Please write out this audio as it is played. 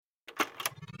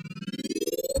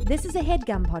This is a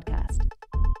HeadGum podcast.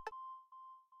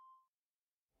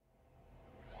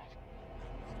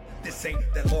 This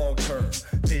ain't that long-term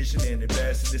vision and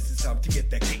invest. This is time to get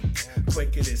that cake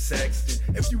quicker than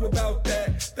Sexton. If you about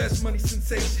that, that's money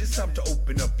sensation. It's time to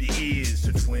open up your ears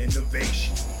to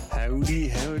Twinnovation. Howdy,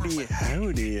 howdy,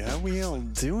 howdy. How we all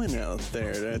doing out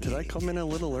there? Did I come in a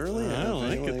little early? I don't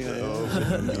like it though.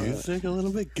 The music a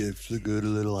little bit gives a good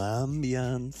little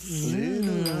ambiance.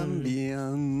 Little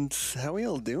ambiance. How we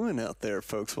all doing out there,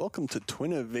 folks? Welcome to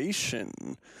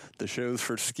Twinnovation, the shows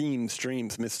for schemes,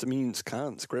 dreams, misdemeanors,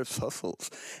 cons, grifts, hustles.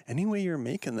 Any way you're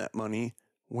making that money,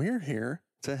 we're here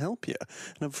to help you.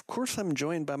 And of course, I'm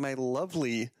joined by my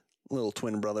lovely little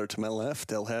twin brother to my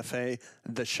left, El Jefe,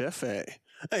 the Chefe.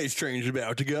 Hey, strange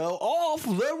about to go off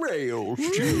the rails.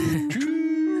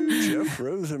 Jeff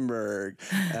Rosenberg.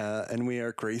 And we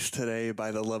are graced today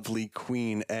by the lovely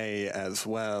Queen A as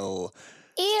well.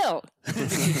 Ew.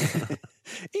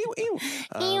 Ew, ew.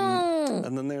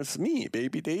 And then there's me,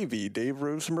 Baby Davey, Dave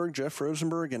Rosenberg, Jeff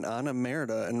Rosenberg, and Anna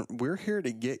Merida. And we're here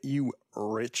to get you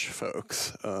rich,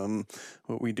 folks.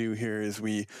 What we do here is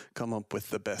we come up with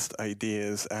the best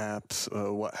ideas, apps,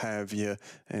 what have you,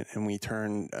 and we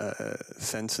turn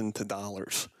cents into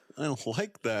dollars. I don't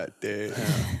like that, Dave.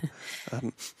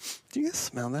 Do you guys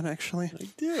smell that, actually? I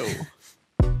do.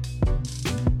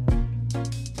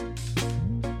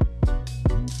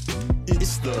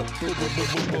 It's the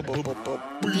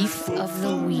Beef of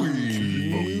the week.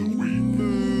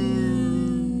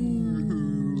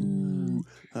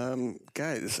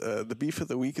 Guys, the beef of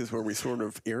the week is where we sort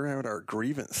of air out our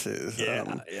grievances.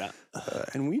 Yeah.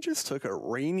 And we just took a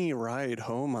rainy ride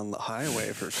home on the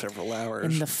highway for several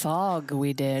hours. In the fog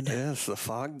we did. Yes, the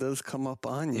fog does come up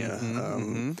on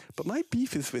you. But my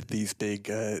beef is with these big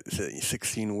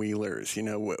 16-wheelers. You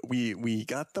know, we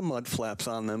got the mud flaps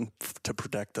on them to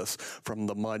protect us from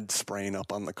the mud spraying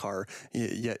up on the car.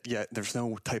 Yet there's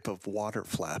no type of water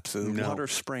flaps. There's water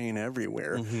spraying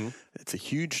everywhere. It's a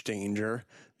huge danger.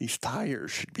 These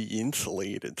tires should be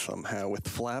insulated somehow with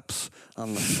flaps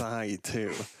on the side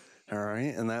too. All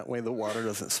right, and that way the water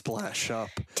doesn't splash up.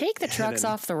 Take the trucks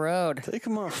off the road. Take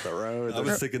them off the road. I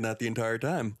was thinking that the entire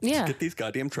time. Yeah. Just get these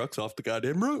goddamn trucks off the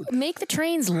goddamn road. Make the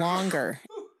trains longer.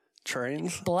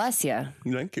 Trains? Bless you.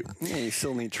 Thank you. Yeah, you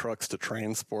still need trucks to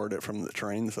transport it from the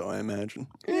trains, though, I imagine.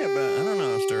 Yeah, but I don't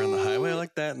know if they're on the highway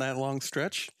like that in that long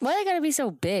stretch. Why they gotta be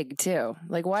so big too?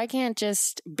 Like, why can't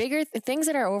just bigger things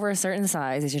that are over a certain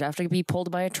size? They should have to be pulled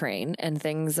by a train, and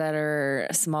things that are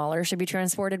smaller should be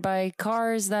transported by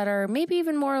cars that are maybe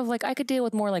even more of like I could deal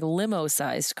with more like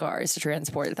limo-sized cars to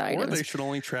transport the items. Or they should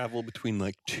only travel between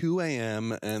like 2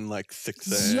 a.m. and like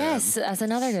 6 a.m. Yes, that's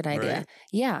another good idea. Right?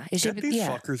 Yeah, it should Get be. these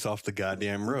Yeah. fuckers off the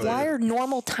goddamn road. Why are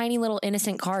normal, tiny, little,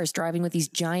 innocent cars driving with these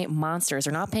giant monsters?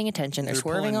 They're not paying attention. They're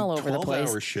swerving all over the place.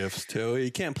 12-hour shifts, too.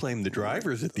 You can't blame the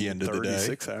drivers at the end of the day.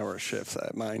 36-hour shifts,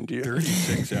 mind you.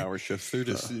 36-hour shifts. They're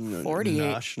just 48.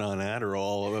 noshing on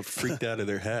Adderall, freaked out of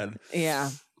their head. Yeah,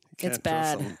 it's Can't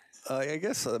bad. trust them. I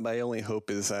guess my only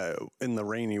hope is that in the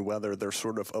rainy weather, they're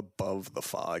sort of above the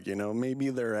fog. You know, maybe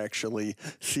they're actually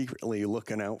secretly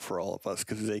looking out for all of us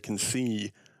because they can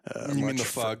see. You mean the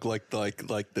fog, like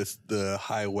this, the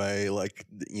highway, like,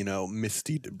 you know,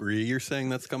 misty debris you're saying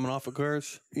that's coming off of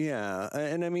cars? Yeah,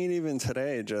 and I mean, even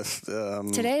today, just...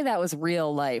 Today, that was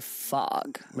real life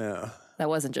fog. Yeah. That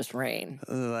wasn't just rain.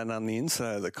 And on the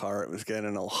inside of the car, it was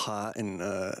getting all hot and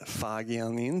foggy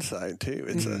on the inside, too.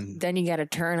 It's Then you got to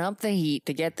turn up the heat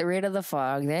to get rid of the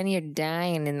fog. Then you're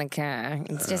dying in the car.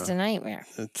 It's just a nightmare.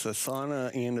 it's a sauna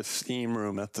and a steam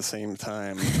room at the same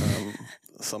time.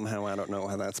 Somehow, I don't know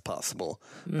how that's possible,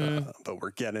 but we're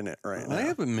getting it right now. I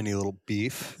have a mini little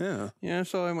beef. Yeah. Yeah,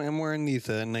 so I'm wearing these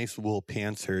nice wool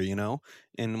pants here, you know?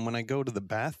 And when I go to the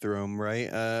bathroom, right,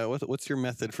 what's your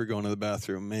method for going to the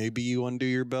bathroom? Maybe you undo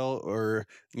your belt or,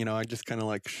 you know, I just kind of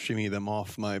like shimmy them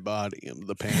off my body,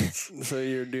 the pants. So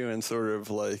you're doing sort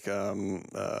of like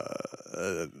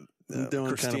Doing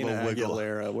Christina kind of a wiggle.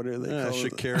 Aguilera. What are they called?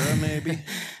 Shakira, maybe?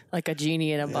 Like a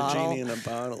genie in a bottle. Genie in a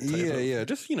bottle. Type Yeah.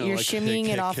 Just, you know, You're like shimmying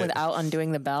it off without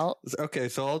undoing the belt. Okay,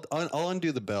 so I'll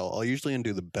undo the belt. I'll usually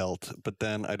undo the belt, but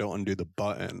then I don't undo the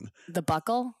button. The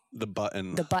buckle? The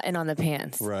button. The button on the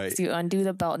pants. Right. So you undo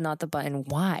the belt, not the button.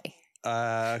 Why?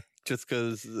 Just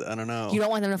because, I don't know. You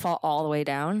don't want them to fall all the way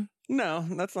down? No,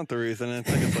 that's not the reason. I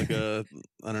think it's like a,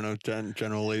 I don't know,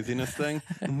 general laziness thing.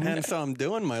 And so I'm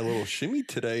doing my little shimmy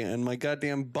today, and my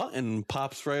goddamn button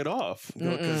pops right off.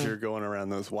 Because you're going around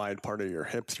those wide part of your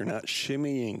hips. You're not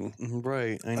shimmying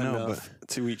Right, I know, enough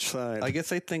to each side. I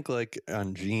guess I think like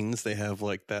on jeans they have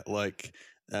like that like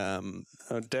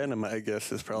Denim, I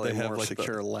guess, is probably they a more like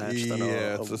secure latch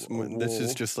than this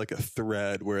is just like a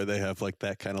thread where they have like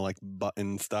that kind of like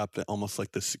button stop, that almost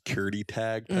like the security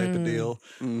tag type of deal.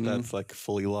 That's like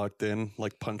fully locked in,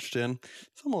 like punched in.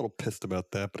 So I'm a little pissed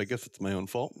about that, but I guess it's my own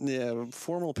fault. Yeah,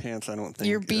 formal pants, I don't think.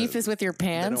 Your beef is with your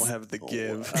pants? They don't have the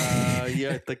give.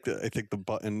 Yeah, I think the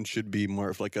button should be more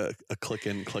of like a click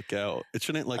in, click out. It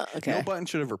shouldn't like, no button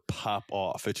should ever pop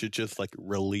off. It should just like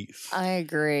release. I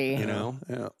agree. You know?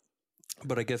 Yeah.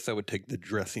 But I guess that would take the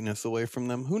dressiness away from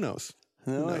them. Who knows?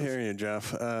 No, I hear you,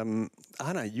 Jeff.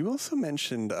 Anna, you also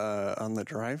mentioned on the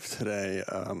drive today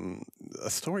a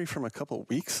story from a couple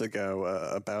weeks ago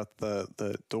about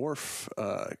the dwarf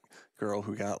girl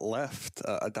who got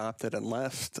adopted and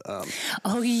left.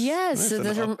 Oh, yes. An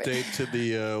update to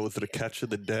the, was it a catch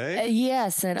of the day?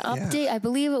 Yes, an update. I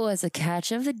believe it was a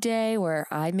catch of the day where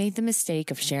I made the mistake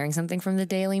of sharing something from the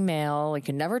Daily Mail. We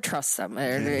can never trust them.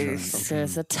 It's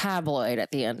a tabloid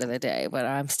at the end of the day, but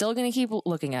I'm still going to keep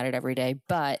looking at it every day.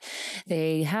 But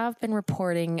they have been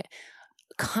reporting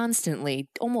constantly,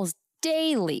 almost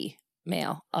daily,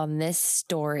 Mail on this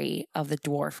story of the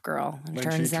dwarf girl. It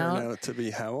turns out to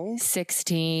be how old?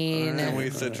 16. And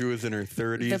we said she was in her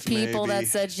 30s. The people maybe. that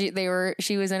said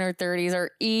she was in her 30s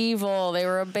are evil. They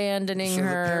were abandoning her.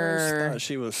 The parents thought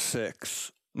she was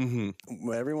 6.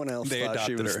 Mm-hmm. Everyone else thought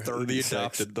she was 36. They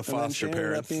adopted the foster and then she parents.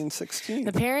 ended up being 16.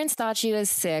 The parents thought she was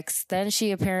 6. Then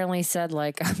she apparently said,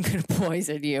 like, I'm going to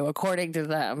poison you, according to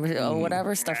them.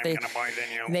 Whatever stuff they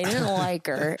didn't like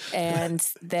her. And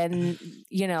then,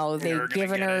 you know, they've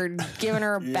given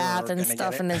her a bath and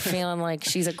stuff, and they're feeling like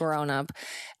she's a grown up.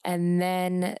 And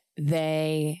then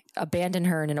they abandoned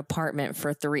her in an apartment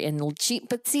for 3.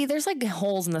 But see, there's like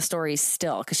holes in the story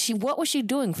still. Because what was she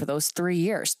doing for those 3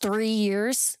 years? 3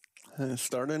 years?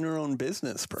 Starting her own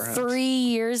business, perhaps. 3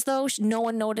 years, though. No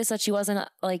one noticed that she wasn't,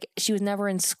 like, she was never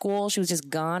in school. She was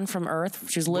just gone from Earth.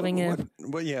 She was living in...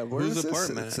 where's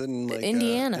apartment? It's in, like,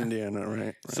 Indiana. Indiana,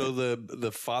 right. So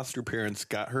the foster parents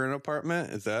got her an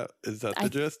apartment? Is that the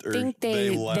gist? Or I think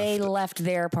they left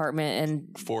their apartment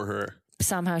and... For her.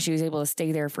 Somehow she was able to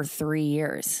stay there for 3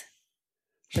 years.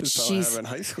 But she's having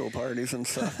high school parties and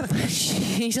stuff.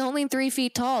 She's only 3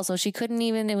 feet tall, so she couldn't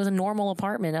even, it was a normal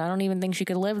apartment. I don't even think she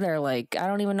could live there. Like, I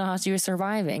don't even know how she was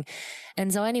surviving.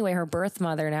 And so anyway, her birth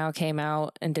mother now came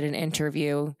out and did an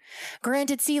interview.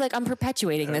 Granted, see, like, I'm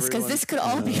perpetuating this because this could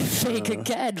all be fake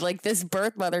again. Like, this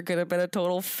birth mother could have been a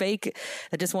total fake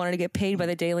that just wanted to get paid by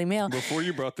the Daily Mail. Before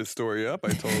you brought this story up, I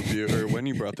told you, or when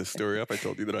you brought this story up, I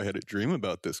told you that I had a dream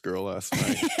about this girl last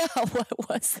night. Yeah, what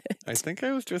was it? I think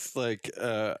I was just like,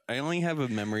 I only have a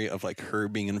memory of like her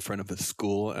being in front of a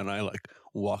school, and I like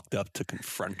walked up to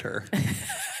confront her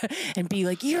and be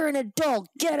like, "You're an adult.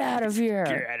 Get out of here.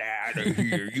 Get out of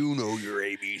here. You know your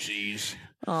ABCs."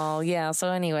 Oh, yeah. So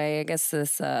anyway, I guess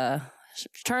this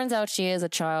turns out she is a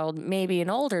child, maybe an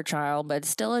older child, but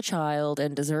still a child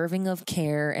and deserving of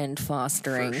care and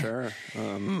fostering. For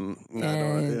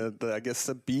sure. I guess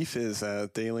the beef is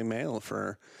Daily Mail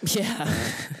for... Yeah.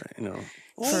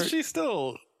 Well, she's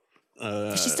still...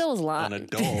 she still is a lot. An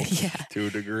adult to a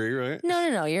degree, right?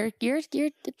 No. You're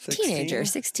a teenager,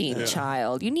 16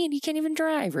 child. You can't even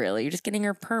drive, really. You're just getting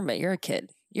her permit. You're a kid.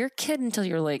 You're a kid until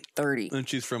you're like 30. And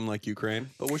she's from like Ukraine.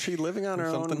 But was she living on her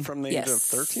own from the age of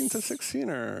 13 to 16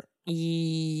 or?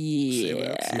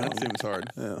 Yeah. That seems hard.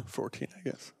 Yeah, 14, I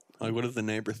guess. Like, what does the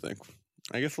neighbor think?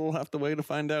 I guess we'll have to wait to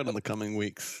find out in the coming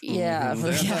weeks. Yeah,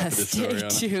 stay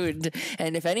tuned.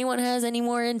 And if anyone has any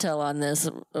more intel on this,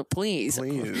 please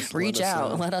reach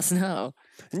out and let us know.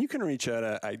 And you can reach out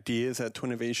at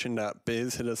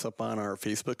ideas@twinnovation.biz. Hit us up on our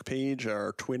Facebook page,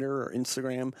 our Twitter, or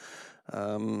Instagram.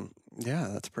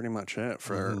 That's pretty much it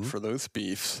for those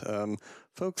beefs.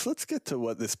 Folks, let's get to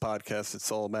what this podcast is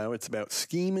all about. It's about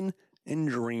scheming and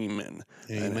dreaming.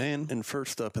 Amen. And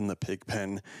first up in the pig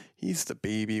pen, he's the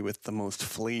baby with the most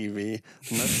flavy.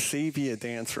 Let's save you a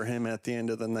dance for him at the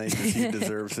end of the night because he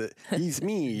deserves it. He's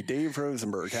me, Dave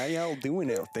Rosenberg. How y'all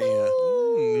doing out there?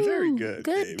 Very good.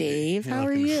 Good, Dave. How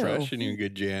are you? Fresh in your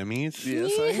good jammies.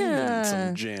 Yes, I am in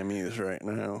some jammies right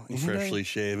now. Freshly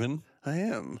shaven. I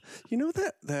am. You know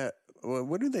that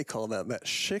what do they call that? That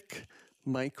chic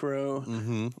micro.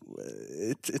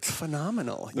 It's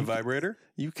phenomenal. The vibrator?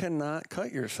 You cannot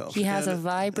cut yourself. He has a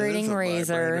vibrating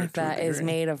razor that is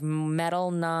made of metal,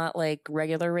 not like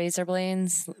regular razor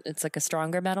blades. It's like a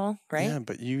stronger metal, right? Yeah,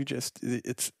 but you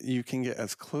can get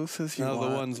as close as you want.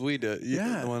 The ones we did.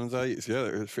 The ones I use. Yeah,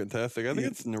 they're fantastic. I think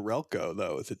it's Norelco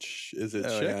though. Is it chic?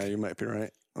 Yeah, you might be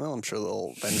right. Well, I'm sure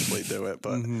they'll eventually do it,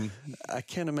 but I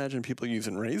can't imagine people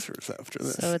using razors after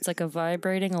this. So it's like a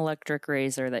vibrating electric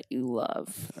razor that you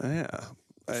love. Yeah.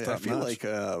 I feel like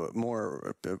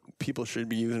more people should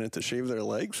be using it to shave their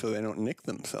legs so they don't nick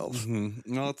themselves.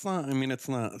 Mm-hmm. No, it's not. I mean, it's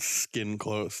not skin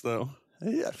close though.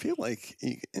 Yeah, I feel like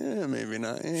maybe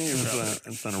not.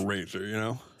 It's not a razor, you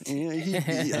know. Yeah,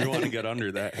 You want to get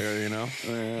under that hair, you know.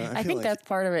 I think that's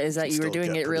part of it is that you were still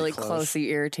doing get it really pretty close, so you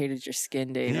irritated your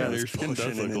skin, Dave. Yeah, it's your skin does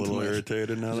pushing look it a little into my-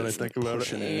 irritated now that I think about it.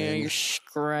 pushing it Yeah, in. you're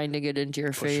grinding it into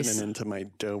your Pushing face. it into my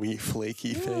doughy,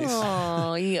 flaky face.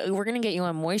 Oh, we're gonna get you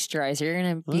on moisturizer. You're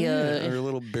gonna Oh, be yeah, or a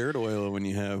little beard oil when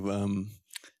you have,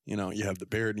 you know, you have the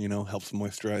beard. You know, helps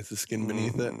moisturize the skin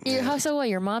beneath it. How so? What?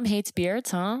 Your mom hates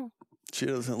beards, huh? She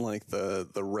doesn't like the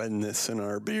redness in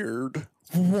our beard.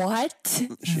 What?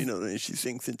 She doesn't. She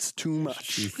thinks it's too much.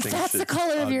 She thinks That's the it's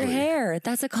color of your ugly. hair.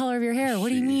 That's the color of your hair. What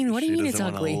do you mean? What do you mean it's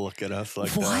doesn't ugly? wanna look at us like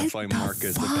that. What That's why the Mark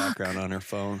is the fuck? background on her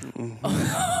phone.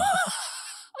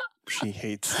 She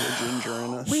hates the ginger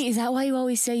in us. Wait, is that why you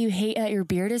always say you hate that your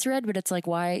beard is red? But it's like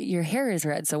why your hair is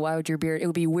red. So why would your beard? It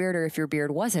would be weirder if your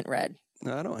beard wasn't red.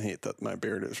 No, I don't hate that my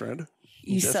beard is red.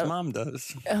 Yes, Mom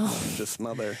does. Oh. Just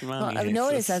mother. Well, Mommy I've hates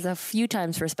noticed us. as a few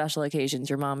times for special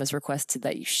occasions, your mom has requested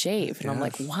that you shave, and I'm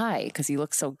like, why? Because you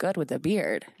look so good with the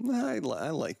beard. I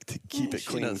like to keep it She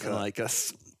clean doesn't cut. like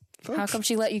us How come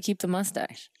she let you keep the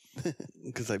mustache?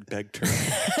 because I begged her.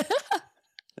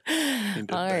 Need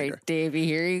to All beg right, her. Davey,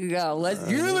 here you go. Let's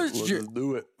Let's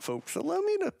do it, folks. Allow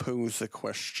me to pose a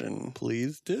question.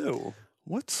 Please do.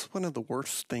 What's one of the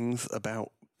worst things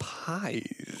about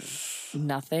pies?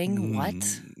 Nothing.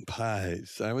 What?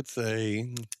 Pies. I would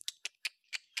say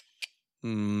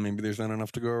maybe there's not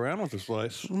enough to go around with a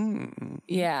slice.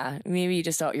 Yeah, maybe you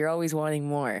just you're always wanting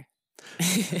more.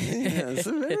 Yeah, it's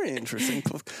a very interesting.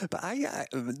 But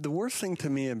the worst thing to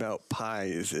me about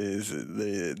pies is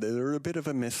they're a bit of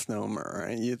a misnomer.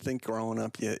 Right? You think growing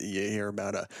up, you hear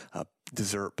about a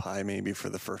dessert pie maybe for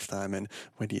the first time, and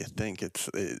what do you think? It's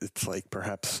like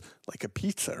perhaps like a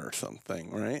pizza or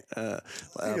something, right? A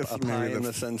pie in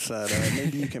the sense that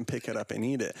maybe you can pick it up and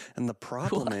eat it. And the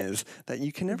problem is that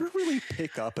you can never really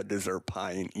pick up a dessert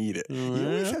pie and eat it. You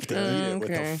always have to eat it with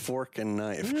a fork and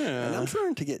knife. Yeah. And I'm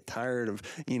starting to get tired of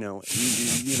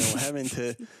having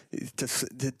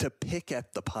to pick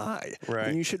at the pie. Right.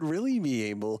 And you should really be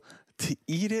able to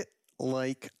eat it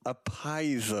like a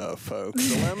pieza,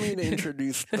 folks. Allow me to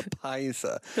introduce the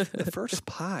pieza, the first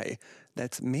pie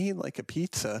that's made like a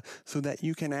pizza so that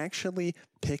you can actually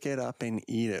pick it up and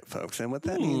eat it, folks. And what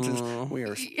that means is we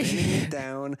are spinning it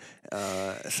down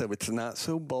so it's not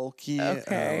so bulky.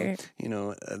 Okay.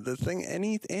 The thing,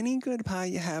 any good pie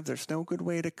you have, there's no good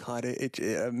way to cut it. It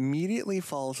immediately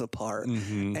falls apart.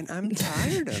 And I'm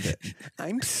tired of it.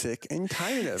 I'm sick and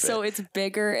tired of it. So it's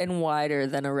bigger and wider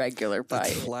than a regular pie.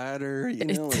 It's flatter,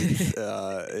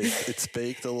 it's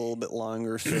baked a little bit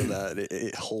longer so that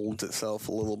it holds itself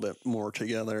a little bit more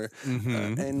together.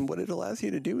 And what it allows you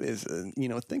to do is,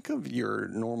 think of your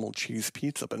normal cheese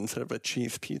pizza, but instead of a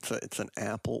cheese pizza, it's an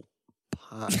apple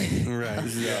pie. Right.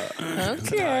 Yeah.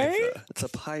 Okay. It's a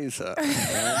pieza.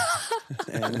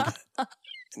 Right?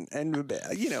 And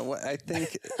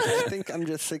I think I'm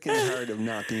just sick and tired of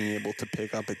not being able to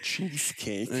pick up a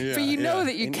cheesecake. Yeah, But you know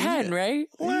that you And can, eat it. right?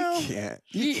 Well,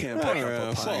 you can't pick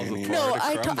up a pie. falls anymore. No, It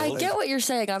I crumbles. get what you're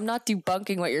saying. I'm not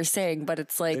debunking what you're saying, but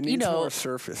it's like, It needs more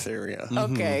surface area.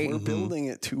 okay. We're building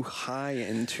it too high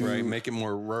and too Right. Make it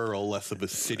more rural, less of a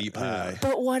city pie.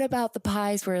 But what about the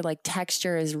pies where like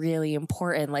texture is really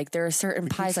important? Like there are certain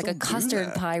pies, like a still do custard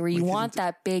that. pie, where you want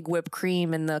that big whipped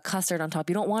cream and the custard on top.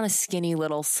 You don't want a skinny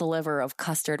little sliver of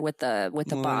custard with the Well,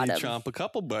 bottom. you chomp a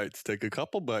couple bites, take a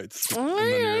couple bites, All and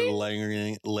then right.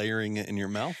 you're layering it in your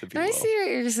mouth, if you will. I see what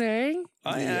you're saying.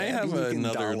 I Yeah, have you can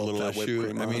another dollop little that whipped issue.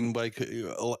 cream I on. mean, like,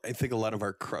 I think a lot of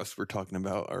our crusts we're talking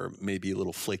about are maybe a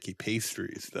little flaky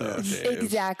pastries, though. Dave.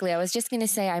 Exactly. I was just going to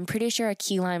say, I'm pretty sure a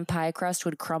key lime pie crust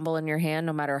would crumble in your hand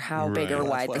no matter how big or Right.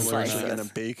 wide the That's why we're slice going is.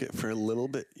 to bake it for a little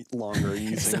bit longer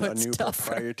using So a it's new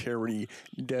tougher. proprietary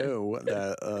dough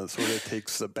that sort of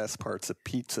takes the best parts of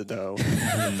pizza dough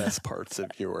and the best parts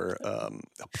of your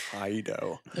pie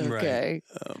dough. Okay.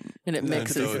 And it and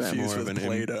mixes so So it's it's them. used more of with an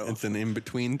Play-Doh. it's an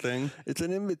in-between thing. It's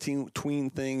an in-between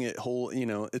thing. So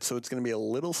it's going to be a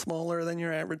little smaller than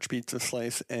your average pizza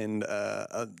slice and,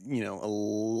 a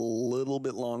little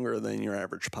bit longer than your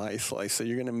average pie slice. So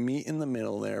you're going to meet in the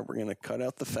middle there. We're going to cut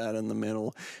out the fat in the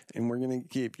middle and we're going to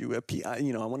give you a pie. I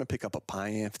want to pick up a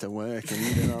pie after work and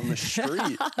eat it on the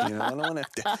street. I don't want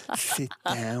to have to sit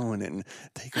down and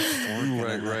take a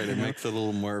fork. Right. It makes it a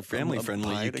little more family a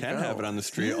friendly. pie You to can have go. it on the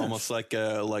street, Yes. almost like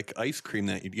ice cream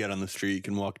that you'd get on the street. You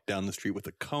can walk down the street with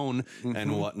a cone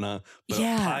and whatnot. But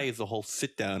a pie is a whole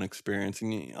sit-down experience.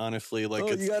 And honestly,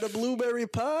 like, you got a blueberry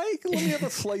pie? Let me have a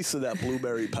slice of that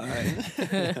blueberry pie.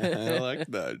 I like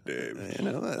that, Dave. You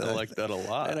know, I like that a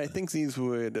lot. And I think these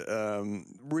would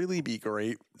really be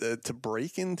great to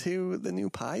break into the new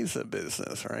Pieza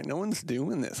business, right? No one's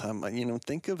doing this.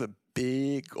 Think of a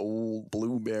big old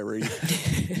blueberry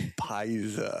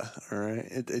Pieza, all right?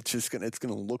 It's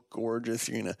gonna look gorgeous.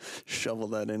 You're gonna shovel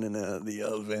that in the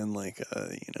oven like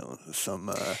some.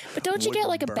 But don't you get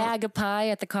like a bag of pie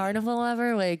at the carnival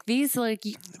ever? Like these, like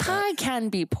pie can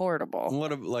be portable.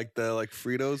 What like the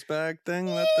Fritos bag thing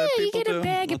that you people get a do?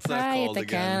 bag What's of pie at the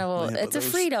carnival. Yeah, it's a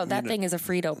Frito. That thing is a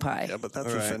Frito pie. Yeah, but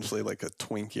that's essentially like a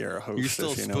Twinkie or a Hostess.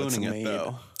 You're still spooning it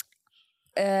though.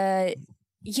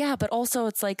 Yeah, but also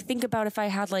it's like, think about if I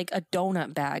had like a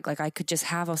donut bag, like I could just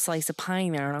have a slice of pie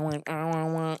in there, and I'm like,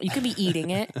 you could be eating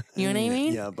it. You know what I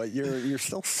mean? Yeah, but you're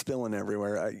still spilling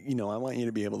everywhere. I want you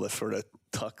to be able to sort of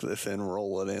tuck this in,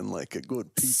 roll it in like a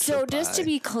good pizza So pie. just to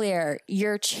be clear,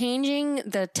 you're changing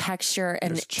the texture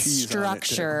and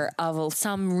structure of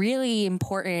some really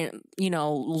important,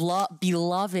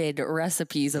 beloved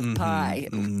recipes of pie.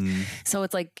 So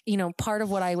it's like, part of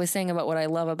what I was saying about what I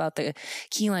love about the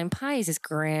key lime pies is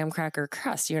graham cracker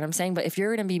crust. You know what I'm saying? But if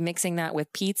you're going to be mixing that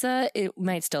with pizza, it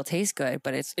might still taste good,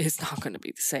 but it's not going to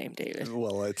be the same, David.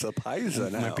 Well, it's a Pieza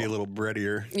now. It might be a little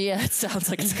breadier. Yeah, it sounds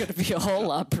like it's going to be a whole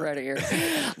lot breadier.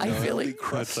 I feel like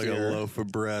it's like a loaf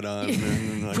of bread on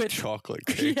and like with chocolate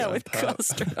cake on with top.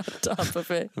 custard on top of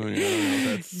it. I don't know if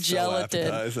that's Gelatin. so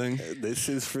appetizing. This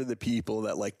is for the people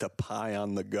that like to pie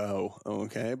on the go,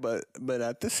 okay? But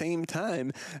at the same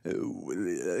time,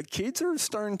 kids are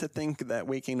starting to think that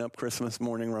waking up Christmas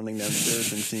morning, running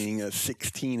downstairs and seeing a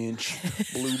 16-inch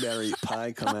blueberry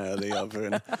pie come out of the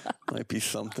oven might be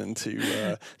something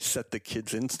to set the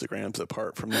kids' Instagrams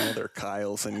apart from the other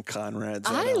Kyles and Conrads.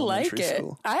 I like it.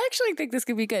 School. I actually think this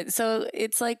could be good. So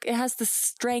it's like it has the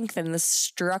strength and the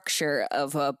structure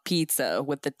of a pizza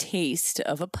with the taste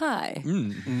of a pie.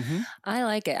 I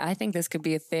like it. I think this could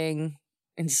be a thing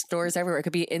in stores everywhere. It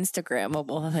could be an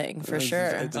Instagrammable thing for sure.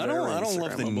 It's I don't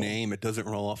love the Instagrammable. name. It doesn't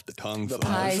roll off the tongue. The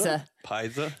Pieza.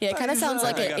 Pieza? Yeah, it kind of sounds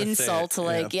like I an gotta say insult it. to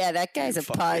like, that guy's a He's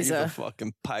a Pieza.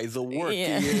 fucking Pieza work.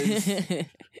 Yeah. He is.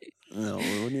 No, what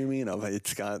do you mean?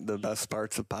 It's got the best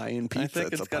parts of pie and pizza. I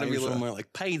think it's got to be a little more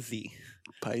like Pizy.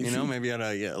 Pizy. Maybe add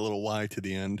a little Y to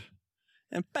the end.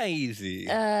 And Pizy.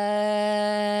 What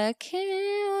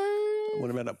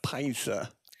about a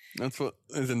Pieza? That's what,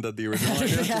 isn't that the original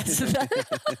idea?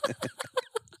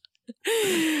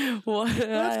 What?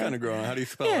 That's kind of growing. How do you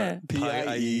spell it?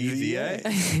 Pieza.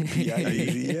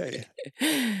 Pieza.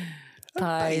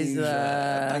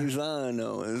 Pieza.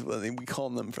 Paisano is what we call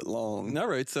them for long. All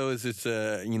right. So is this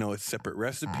a separate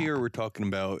recipe, or we're talking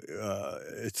about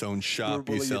its own shop?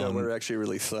 We're actually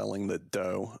really selling the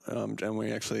dough, and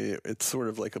it's sort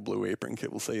of like a Blue Apron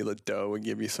kit. We'll sell you the dough and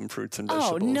give you some fruits and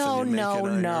vegetables.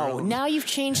 No. Now you've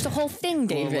changed the whole thing,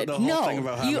 David. Well, the whole thing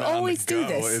about having you it on always the do go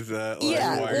this. is that,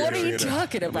 What are you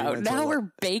talking about? Now we're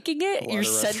baking it. You're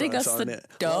sending us the A lot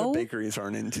dough. of bakeries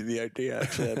aren't into the idea.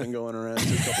 Actually, I've been going around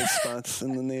to a couple spots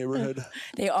in the neighborhood.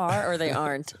 They are or they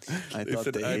aren't. I They thought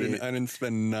said, they I didn't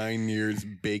spend 9 years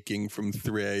baking from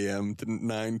 3 a.m. to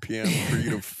 9 p.m. for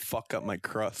you to fuck up my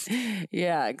crust.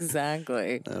 Yeah,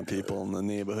 exactly. People in the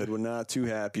neighborhood were not too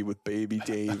happy with Baby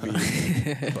Davy,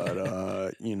 but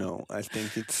I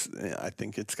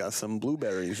think it's got some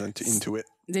blueberries into it.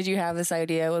 Did you have this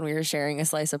idea when we were sharing a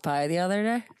slice of pie the other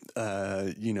day?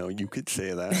 You could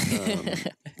say that.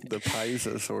 The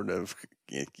Pieza sort of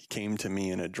came to me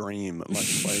in a dream,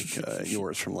 much like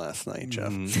yours from last night,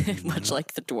 Jeff. Much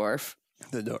like the dwarf.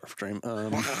 The dwarf dream.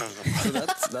 So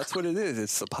that's what it is.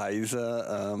 It's the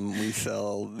Pieza. We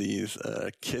sell these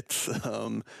kits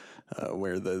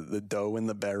where the dough and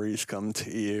the berries come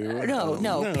to you.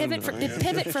 No. Pivot from the kit.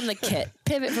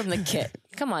 Pivot from the kit.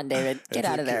 Come on, David. Get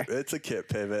out of there. It's a kit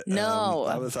pivot. No.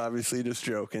 I was obviously just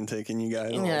joking, taking you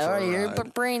guys. You're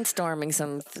brainstorming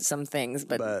some things,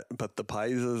 but the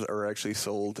Piezas are actually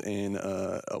sold in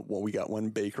we got one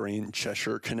bakery in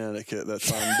Cheshire, Connecticut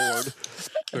that's on board.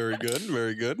 Very good,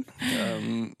 very good.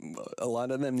 A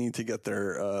lot of them need to get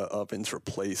their ovens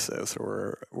replaced,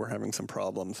 so we're having some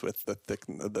problems with the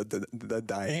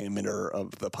diameter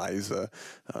of the Pieza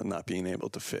not being able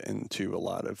to fit into a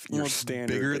lot of your standard.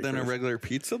 Bigger than a bakers. regular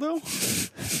pizza though?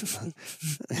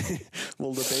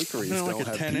 Well, the bakeries Isn't it like don't a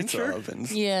have 10 pizza incher?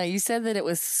 ovens. Yeah, you said that it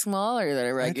was smaller than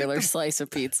a regular slice of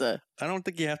pizza. I don't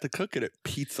think you have to cook it at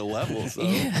pizza levels though.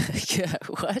 Yeah,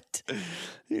 what?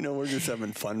 We're just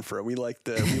having fun for it. We like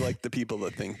the people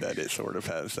that think that it sort of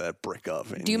has that brick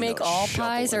oven. Do you make all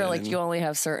pies, or like you? you only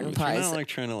have certain You're pies? not like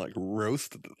trying to like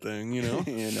roast the thing, you know?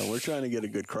 We're trying to get a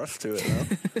good crust to it.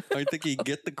 Though. I think you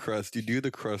get the crust, you do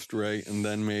the crust right, and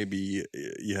then maybe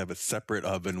you have a separate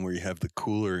oven where you have the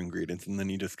cooler ingredients, and then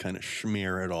you just kind of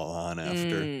smear it all on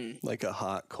after. Like a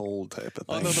hot cold type of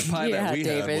thing. Although the pie Yeah, that we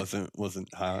David. had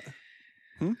wasn't hot.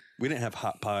 We didn't have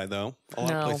hot pie though. A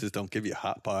lot of No. places don't give you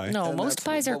hot pie. No, And most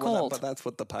that's- pies are well, cold. but that's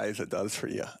what the Pieza does for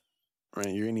you, right?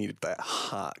 You're gonna eat that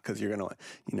hot because you're gonna,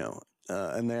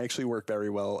 and they actually work very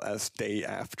well as day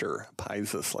after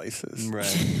Pieza slices.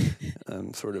 Right.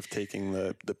 I'm sort of taking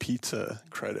the pizza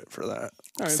credit for that.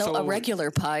 All right, So a regular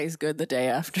pie is good the day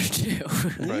after too.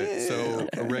 Right. So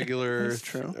a regular That's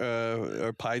true.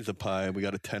 or pie's a pie. We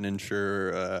got a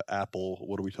 10-incher apple.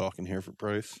 What are we talking here for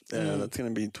price? That's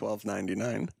gonna be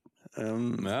 $12.99.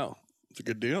 Wow. It's a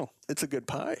good deal. It's a good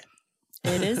pie.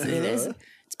 It is. It is.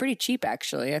 It's pretty cheap,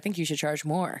 actually. I think you should charge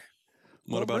more.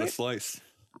 What about a right. slice?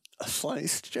 A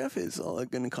slice, Jeff, is all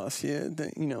going to cost you,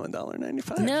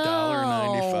 $1.95. No,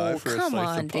 $1.95 for a come slice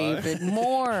on, of pie? David,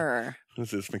 more.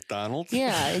 Is this McDonald's?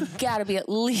 Yeah, it got to be at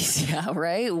least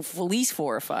right, at least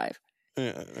 4 or 5.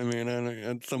 Yeah, I mean,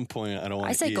 at some point, I don't want.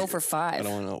 I say go for 5. I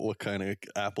don't want to know what kind of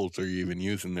apples are you even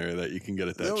using there that you can get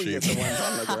it that We cheap. get the ones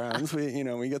on the grounds.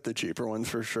 We get the cheaper ones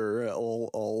for sure.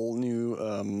 All new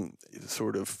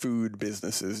sort of food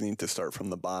businesses need to start from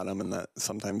the bottom, and that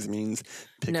sometimes means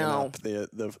picking No. up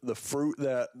the fruit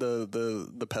that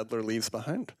the peddler leaves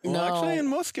behind. Well, No. actually, in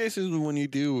most cases, when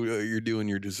you're doing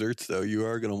your desserts, though, you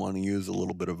are going to want to use a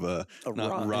little bit of not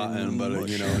rotten, but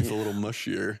mush. it's a little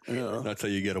mushier. Yeah. That's how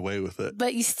you get away with it.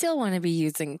 But you still want to be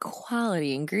using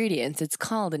quality ingredients. It's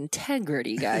called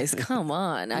integrity, guys. Come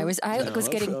on. I was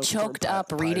getting choked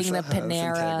up reading the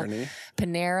Panera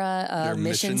Their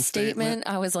mission statement.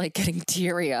 I was like getting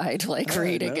teary eyed, like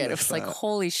reading it. It was like,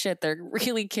 holy shit, they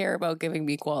really care about giving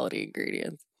me quality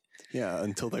ingredients. Yeah,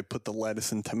 until they put the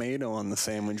lettuce and tomato on the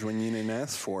sandwich when you didn't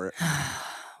ask for it.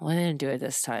 Well, I didn't do it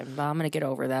this time, but I'm going to get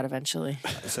over that eventually.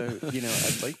 So,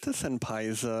 I'd like to send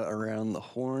Pieza around the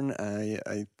horn.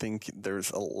 I think there's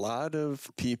a lot of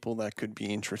people that could be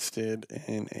interested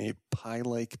in a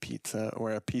pie-like pizza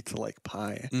or a pizza-like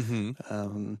pie. Mm-hmm.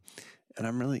 And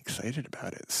I'm really excited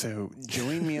about it. So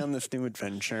join me on this new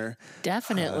adventure.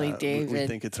 Definitely, David. We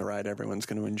think it's a ride everyone's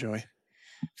going to enjoy.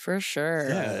 For sure.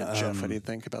 Jeff, what do you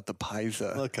think about the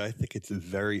Pieza? Look, I think it's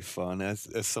very fun as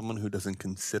someone who doesn't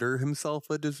consider himself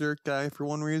a dessert guy for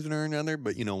one reason or another.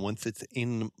 But once it's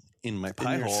in my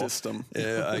pie your hole system.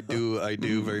 I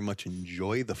do very much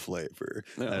enjoy the flavor.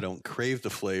 Yeah. I don't crave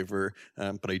the flavor,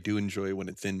 but I do enjoy when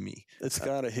it's in me. It's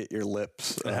got to hit your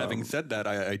lips. Having said that,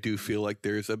 I do feel like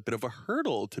there's a bit of a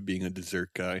hurdle to being a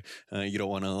dessert guy. You don't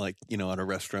want to at a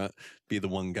restaurant be the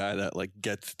one guy that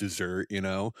gets dessert. I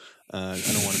don't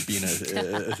want to be in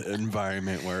an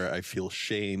environment where I feel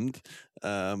shamed.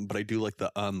 But I do like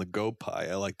the on-the-go pie.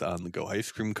 I like the on-the-go ice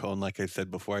cream cone. Like I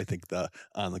said before, I think the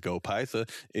on-the-go Pieza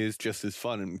is just as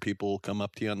fun, and people come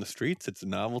up to you on the streets. It's a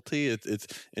novelty.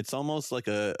 It's almost like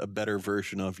a better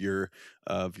version of your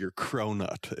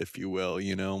cronut, if you will.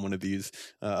 One of these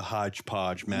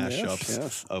hodgepodge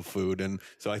mashups of food. And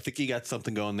so I think you got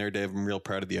something going there, Dave. I'm real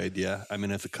proud of the idea. I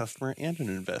mean, as a customer and an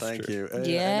investor. Thank you. Yes. And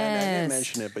I didn't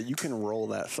mention it, but you can roll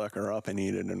that sucker up and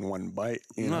eat it in one bite.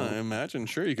 No, I imagine.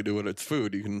 Sure, you could do it. It's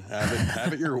food. You can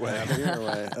have it your way. Have it your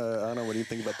way. I don't know. What do you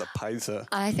think about the Pieza?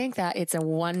 I think that it's a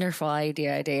wonderful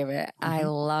idea, David. I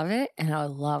love it, and I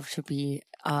would love to be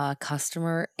a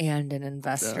customer and an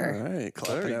investor. All right.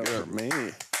 Clap it out for me.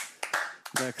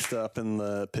 Next up in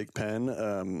the pig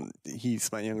pen, he's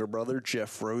my younger brother,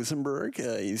 Jeff Rosenberg.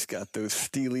 He's got those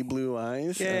steely blue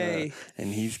eyes. Yay.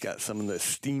 And he's got some of the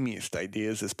steamiest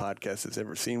ideas this podcast has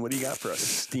ever seen. What do you got for us,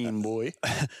 Steam Boy?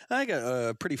 I got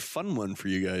a pretty fun one for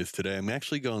you guys today. I'm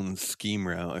actually going scheme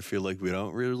route. I feel like we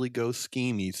don't really go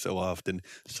schemey so often,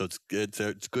 so it's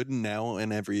good now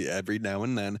and every now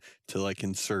and then to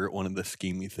insert one of the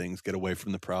schemey things, get away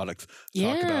from the products,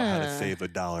 talk about how to save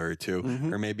 $1 or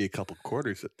 $2, or maybe a couple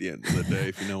quarters at the end of the day,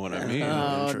 if you know what I mean.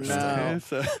 Oh, no.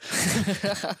 So,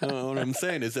 what I'm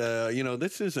saying is,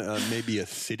 this is maybe a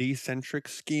city-centric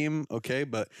scheme, okay?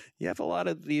 But you have a lot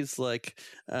of these, luxury,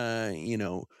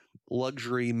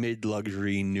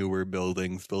 mid-luxury, newer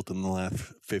buildings built in the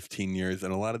last 15 years.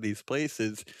 And a lot of these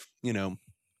places,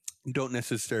 don't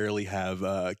necessarily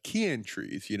have key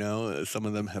entries. Some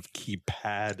of them have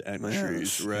keypad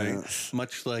entries, Yes, right? yes.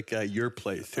 Much like your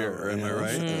place here. Am I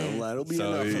right? That'll be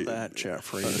enough of that,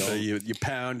 Jeffrey. So you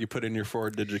pound, you put in your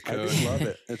 4-digit code. I just love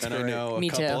it. It's And great. I know Me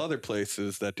a couple too. other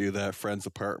places that do that, friends'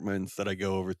 apartments that I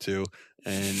go over to,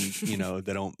 and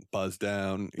they don't buzz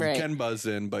down. Right. You can buzz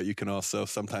in, but you can also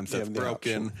sometimes You that's have the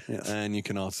broken, option, yes. and you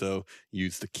can also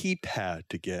use the keypad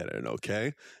to get it.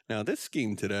 Okay. Now this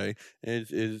scheme today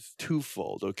is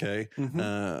twofold. Okay.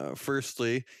 Mm-hmm.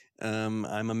 Firstly, I'm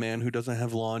a man who doesn't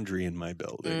have laundry in my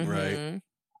building, right? Mhm.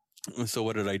 So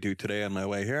what did I do today on my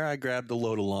way here? I grabbed a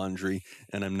load of laundry,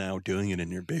 and I'm now doing it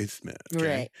in your basement.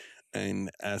 Okay? Right.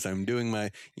 And as I'm doing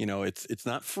my, it's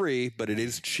not free, but it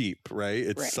is cheap, right?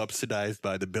 It's Right. subsidized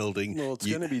by the building. Well, it's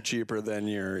going to be cheaper than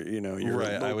your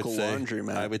Right, local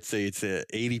laundromat. I would say it's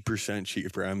 80%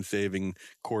 cheaper. I'm saving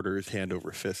quarters hand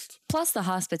over fist. Plus the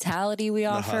hospitality we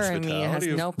offer. I mean, it has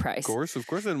hospitality, no price. Of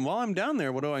course. And while I'm down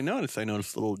there, what do I notice? I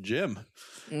noticed a little gym.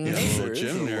 Mm. A There little is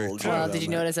gym a there. little too. gym. Well, down did you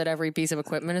there. notice that every piece of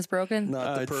equipment is broken?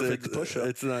 Not the perfect push-up.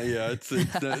 It's not. Yeah, it's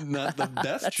not the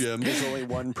best gym. There's only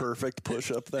one perfect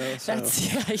push-up, though. So.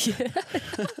 That's yeah.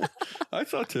 I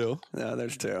saw two. No,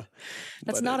 there's two.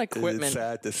 That's But not It's equipment.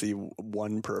 sad to see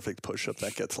one perfect push-up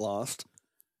that gets lost.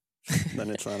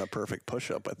 Then it's not a perfect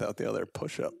push-up without the other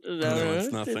push-up. No,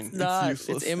 it's nothing. It's not.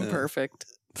 useless. It's imperfect.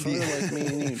 Sort of like me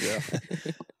and you, Jeff.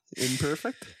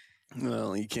 Imperfect.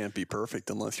 Well, you can't be perfect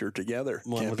unless you're together.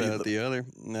 One Can't be without the other.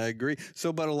 I agree.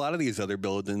 So, but a lot of these other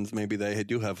buildings, maybe they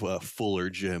do have fuller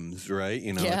gyms, right?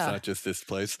 It's Yeah. not just this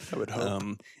place. I would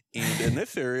hope. And in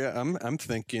this area, I'm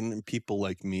thinking people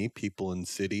like me, people in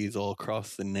cities all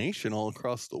across the nation, all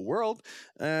across the world,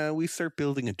 we start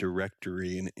building a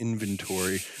directory, an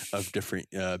inventory of different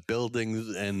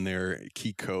buildings and their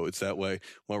key codes. That way,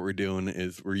 what we're doing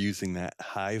is we're using that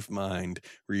hive mind,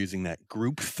 we're using that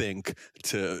group think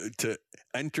to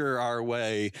enter our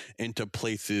way into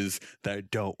places that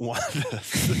don't want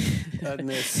us. And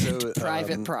it's so,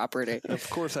 Private property. Of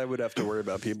course, I would have to worry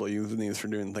about people using these for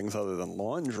doing things other than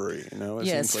laundry. It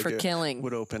Yes, seems like for it killing.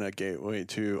 would open a gateway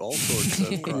to all sorts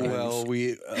of crimes. Well,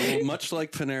 we much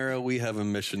like Panera, we have a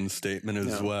mission statement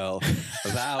as well.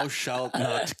 Thou shalt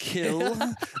not kill,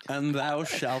 and thou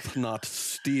shalt not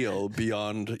steal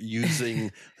beyond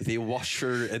using the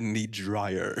washer and the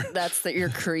dryer. That's your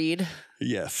creed.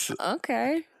 Yes.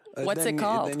 Okay. What's then, it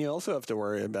called? Then you also have to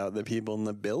worry about the people in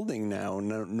the building now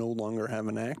no longer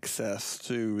having access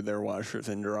to their washers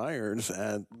and dryers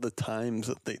at the times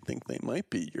that they think they might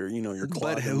be. You're But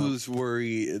clogging them. whose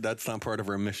worry? That's not part of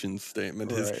our mission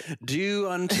statement. Is Right. due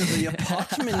unto the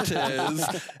apartment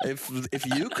is. If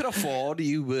you could afford,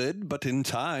 you would. But in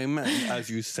time, as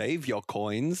you save your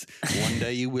coins, one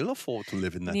day you will afford to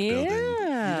live in that building.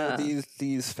 Yeah.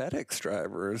 These FedEx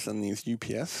drivers and these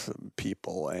UPS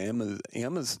people,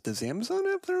 does Amazon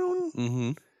have their own?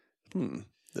 Mm-hmm.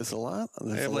 There's a lot.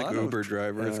 There's They have a like lot Uber of,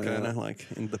 drivers, kind of like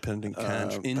independent but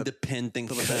contractors.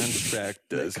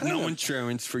 they kind No of-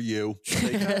 insurance for you.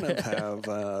 They kind of have.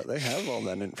 They have all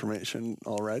that information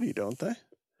already, don't they?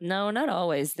 No, not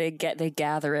always. They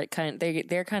gather it.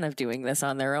 They're kind of doing this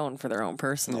on their own for their own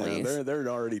personal Yeah, use. they're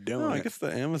already doing Oh, I it. guess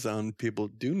the Amazon people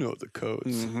do know the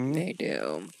codes. Mhm. They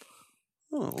do.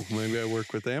 Oh, maybe I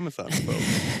work with Amazon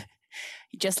folks.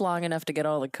 Just long enough to get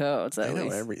all the codes. They At know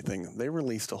least. everything. They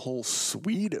released a whole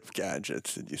suite of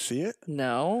gadgets. Did you see it?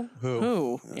 No.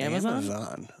 Who?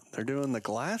 Amazon? They're doing the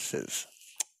glasses.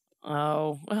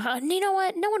 Oh, you know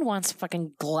what? No one wants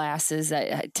fucking glasses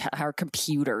that are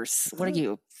computers. What are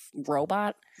you,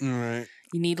 robot? All right.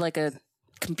 You need like a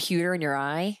computer in your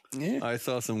eye? Yeah. I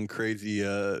saw some crazy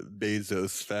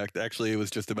Bezos fact. Actually, it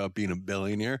was just about being a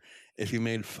billionaire. If you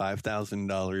made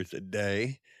 $5,000 a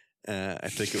day, I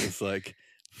think it was like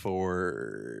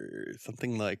for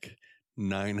something like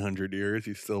 900 years,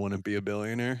 you still wouldn't be a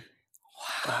billionaire.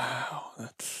 Wow,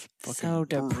 that's fucking So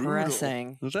brutal.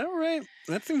 depressing. Is that right?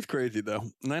 That seems crazy, though.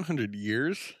 900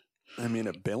 years? I mean,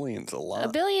 $1 billion's a lot. A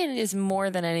billion is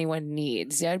more than anyone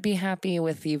needs. I'd be happy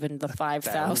with even the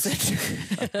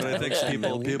 5,000. But I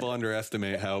think people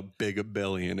underestimate how big a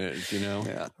billion is, Yeah,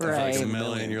 It's Right. like a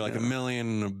million. You're like a million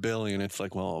and a billion. It's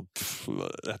like, well,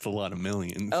 that's a lot of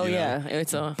millions. Oh, you know? yeah.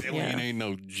 It's a Billion yeah. ain't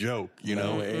no joke,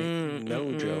 No way.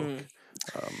 No joke.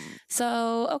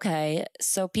 So, okay.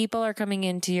 So people are coming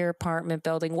into your apartment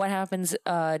building. What happens?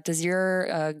 Does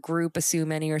your group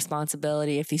assume any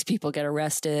responsibility if these people get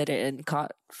arrested and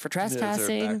caught for Is there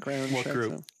trespassing? background What checks?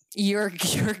 group? Your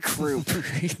group,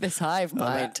 this hive Well,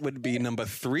 mind. that would be number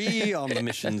 3 on the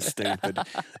mission statement.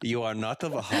 You are not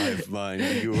of a hive mind.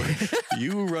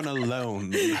 You run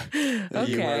alone. You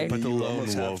Okay. are but the You lone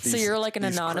almost have wolf. So you're like an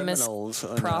these anonymous criminals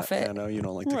on prophet? That, I know you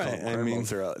don't like to call Right, them I mean-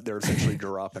 criminals. They're essentially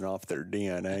dropping off their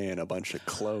DNA in a bunch of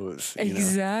clothes. You know?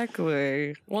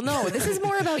 Exactly. Well, no, this is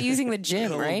more about using the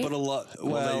gym, right? But a lot.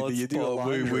 Well, Well, you do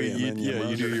laundry and then you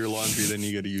you do launder. your laundry, then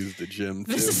you got to use the gym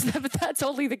too. But that's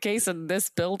only the case in this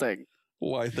building.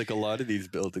 Well, I think a lot of these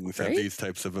buildings have Right? these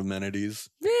types of amenities.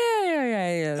 Yeah.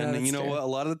 And that's you know true. what? A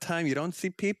lot of the time, you don't see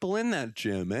people in that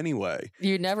gym anyway.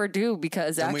 You never do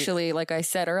because And we- actually, like I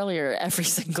said earlier, every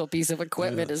single piece of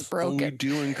equipment is And we broken.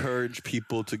 do encourage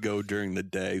people to go during the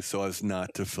day so as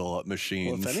not to fill up Well,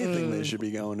 machines. if anything, they should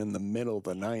be going in the middle of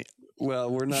the night.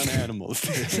 Well, we're not animals.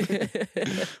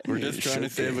 We're Yeah, just it trying to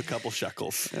should save be. a couple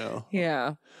shekels You know?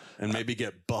 Yeah. and maybe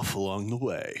get buff along the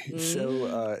way. So,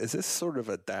 is this sort of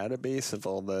a database of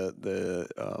all the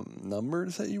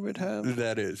numbers that you would have?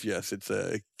 That is, yes, it's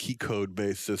a key code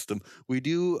based system. We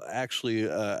do actually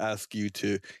ask you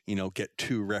to, get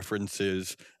 2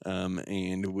 references,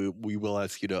 and we will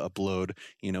ask you to upload,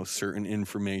 certain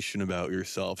information about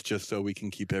yourself, just so we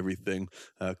can keep everything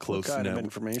close. What kind of now.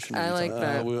 information? I are you like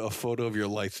talking that. A photo of your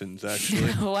license,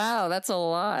 actually. Wow, that's a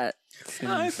lot.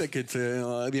 I think it's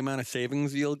the amount of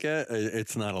savings you'll get.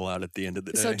 It's not a lot at the end of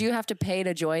the day. So do you have to pay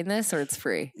to join this or it's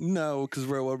free? No, because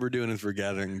what we're doing is we're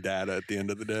gathering data at the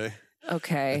end of the day.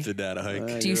 Okay. It's a data hike.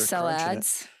 Do you You're sell crunching it.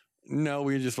 ads? No,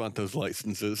 we just want those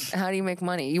licenses. How do you make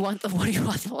money? What do you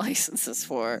want the licenses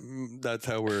for? That's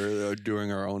how we're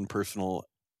doing our own personal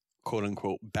quote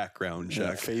unquote background Yeah,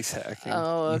 check. face hacking.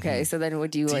 Oh, okay. So then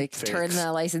would you Deep turn fakes.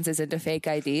 the licenses into fake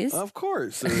IDs? Of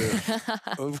course.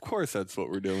 Of course, that's what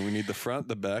we're doing. We need the front,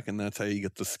 the back, and that's how you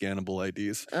get the scannable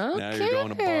IDs. Now you're going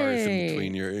to bars in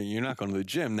between. You're not going to the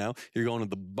gym now. You're going to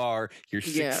the bar. You're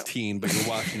Yeah. 16, but you're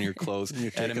washing your clothes You're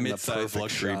at a taking the mid-sized perfect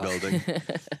luxury shot. building.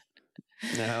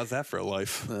 Now, how's that for a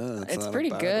life? It's It's not a pretty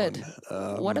bad good.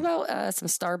 one. What about some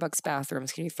Starbucks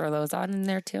bathrooms? Can you throw those on in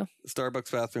there too?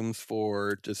 Starbucks bathrooms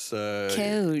for just Codes,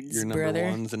 your number brother.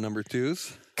 1s and number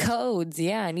 2s. Codes.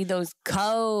 Yeah, I need those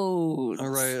codes. All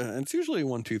right. It's usually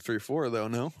 1, 2, 3, 4, though,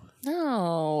 no?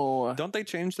 No. Don't they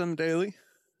change them daily?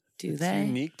 Do It's they?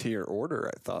 unique to your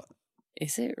order, I thought.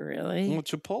 Is it really? Well,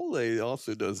 Chipotle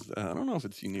also does. I don't know if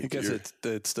it's unique. I guess to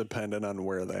your- it's dependent on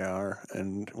where they are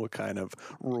and what kind of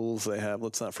rules they have.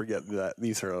 Let's not forget that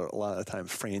these are a lot of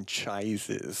times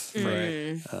franchises,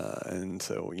 Right. and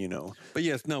so But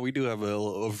yes, no, we do have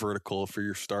a vertical for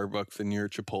your Starbucks and your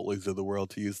Chipotles of the world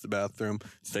to use the bathroom.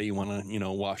 Say you want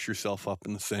to, wash yourself up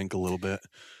in the sink a little bit.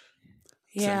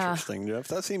 it's Yeah. interesting, Jeff.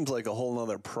 That seems like a whole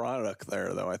nother product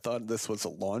there, though. I thought this was a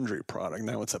laundry product.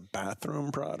 Now it's a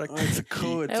bathroom product. It's a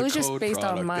code. It was just code based on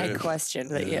product, my Dave. question,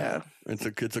 but yeah.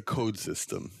 It's a code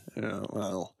system.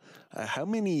 Well, how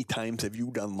many times have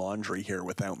you done laundry here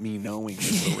without me knowing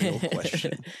is the real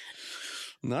question?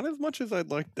 Not as much as I'd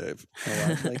like, Dave.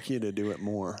 Well, I'd like you to do it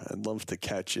more. I'd love to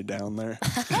catch you down there.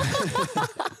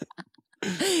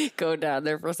 Go down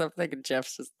there for something, and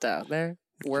Jeff's just down there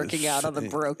working out on the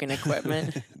broken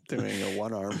equipment. Doing a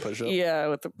one-arm push-up. Yeah,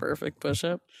 with the perfect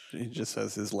push-up. He just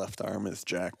says his left arm is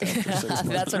jacked after 6 months.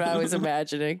 That's what I was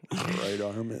imagining. The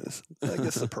right arm is. I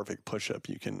guess the perfect push-up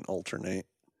you can alternate.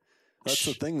 That's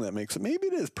the thing that makes it. Maybe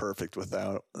it is perfect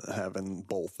without having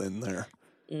both in there.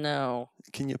 No.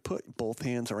 Can you put both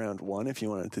hands around one if you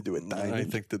wanted to do it I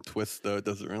diamond? think the twist though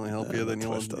doesn't really help you. the Then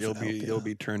twist doesn't help you. you'll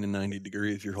be turning 90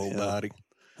 degrees your whole Yeah. body.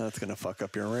 That's going to fuck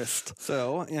up your wrist.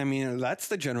 So, I mean, that's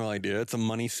the general idea. It's a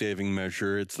money-saving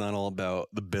measure. It's not all about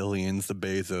the billions, the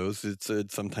Bezos. It's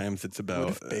sometimes it's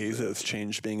about What if Bezos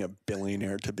changed being a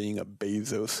billionaire to being a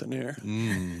Bezosaire?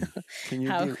 Can you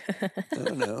How- do, I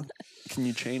don't know. Can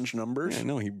you change numbers? I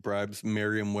know he bribes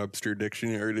Merriam-Webster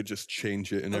dictionary to just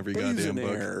change it in A every goddamn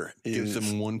Bezonaire book. Gives is-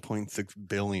 him 1.6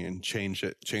 billion. Change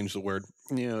it. Change the word.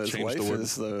 His Change wife the word.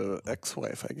 is the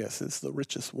ex-wife, I guess, is the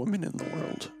richest woman in the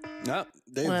world. No,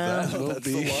 Dave, Well- that'll That's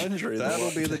be the laundry.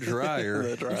 That'll be the dryer.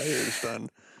 The dryer's done.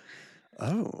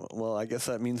 Oh, well, I guess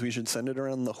that means we should send it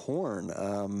around the horn.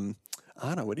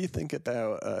 Anna, what do you think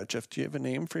about, Jeff, do you have a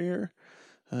name for your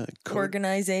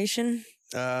Organization?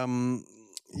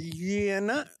 Yeah,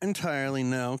 not entirely,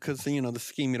 no, because, the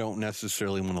scheme, you don't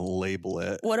necessarily want to label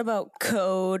it. What about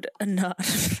code? Not,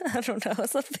 I don't know.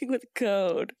 Something with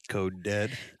code. Code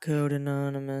dead. Code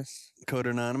anonymous. Code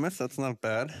anonymous, that's not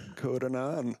bad. Code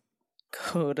Anon?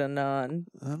 Coda none.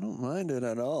 I don't mind it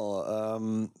at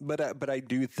all. But I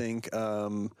do think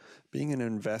being an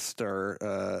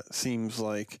investor seems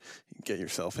like you get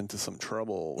yourself into some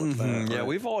trouble with that. Yeah, right?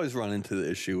 we've always run into the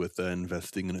issue with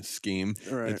investing in a scheme.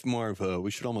 Right. It's more of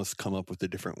we should almost come up with a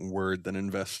different word than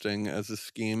investing as a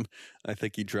scheme. I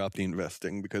think you drop the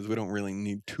investing because we don't really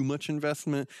need too much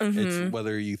investment. It's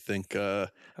whether you think I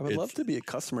would love to be a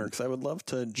customer because I would love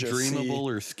to just dreamable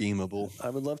or schemable. I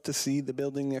would love to see the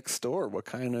building next door, what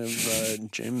kind of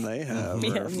gym they have,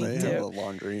 Yeah, or if me they too. have a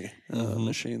laundry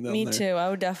machine down Me there. too. I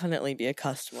would definitely be a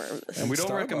customer of this. And we don't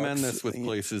Starbucks, recommend this with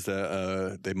places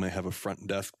that they might have a front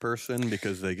desk person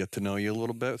because they get to know you a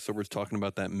little bit. So we're talking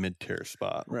about that mid-tier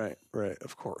spot. Right,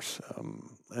 of course.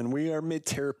 And we are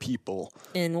mid-tier people.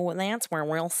 And that's where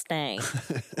we'll stay.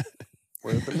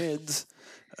 We're the mids.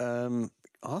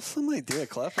 Awesome idea.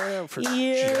 Clap right out for Jeffy.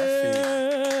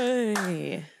 Yay!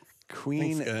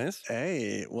 Queen Thanks, guys.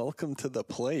 A, welcome to the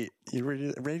plate. You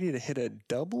ready to hit a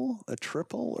double, a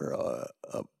triple, or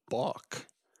a balk?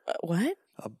 What?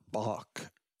 A balk.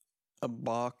 A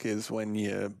balk is when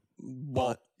you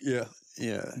Yeah.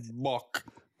 balk.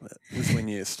 Is when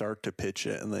you start to pitch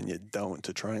it and then you don't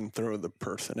to try and throw the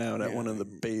person out at one of the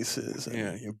bases.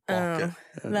 And You balk it.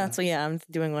 That's I'm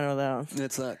doing one of those.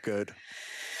 It's not good.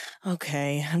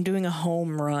 Okay, I'm doing a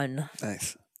home run.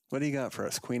 Nice. What do you got for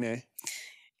us, Queen A?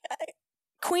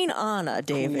 Queen Anna,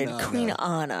 David. Queen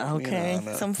Anna, okay?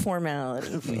 Anna. Some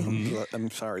formality. I'm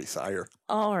sorry, sire.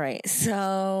 All right,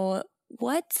 so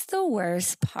what's the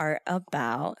worst part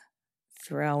about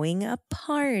throwing a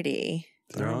party?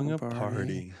 Throwing a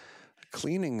party.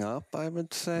 Cleaning up, I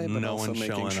would say, but No also one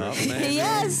making showing sure. up, maybe?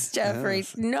 Yes, Jeffrey.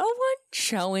 Yes. No one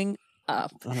showing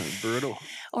up. Brutal.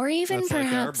 Or even That's like our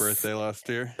perhaps birthday last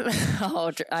year.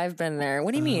 Oh, I've been there.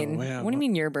 What do you mean? yeah, What do you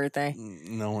mean your birthday?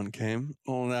 No one came.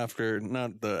 Well, after,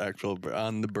 not the actual,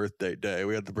 on the birthday day,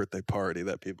 we had the birthday party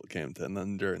that people came to. And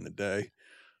then during the day,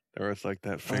 there was like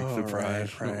that fake Oh,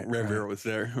 surprise. right, River was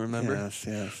there, remember? Yes.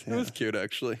 It was cute,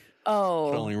 actually.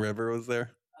 Oh. Only River was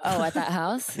there. Oh, at that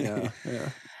house? Yeah.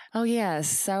 Oh,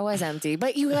 yes. That was empty.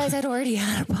 But you guys had already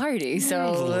had a party. It was a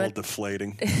So, little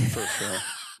deflating, for sure.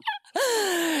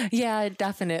 yeah,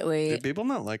 definitely. Did people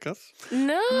not like us?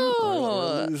 No.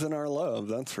 We're losing our love,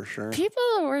 that's for sure. People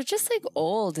were just like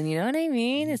old, and you know what I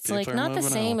mean? It's People like are not the moving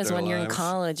same on as with when their you're in lives.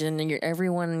 college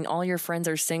and all your friends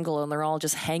are single and they're all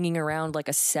just hanging around like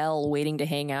a cell waiting to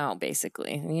hang out,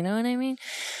 basically. You know what I mean?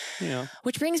 Yeah.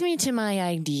 Which brings me to my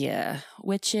idea,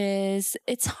 which is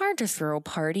it's hard to throw a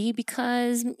party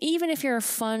because even if you're a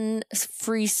fun,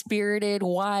 free-spirited,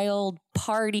 wild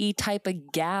party type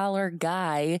of gal or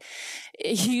guy,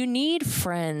 you need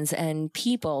friends and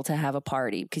people to have a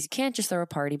party because you can't just throw a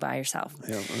party by yourself.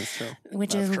 Yeah, that's true.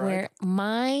 Which I've is tried. where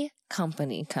my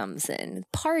company comes in.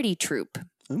 Party Troop.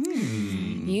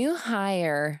 You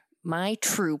hire my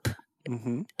troop,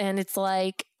 Mm-hmm. and it's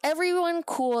like everyone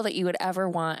cool that you would ever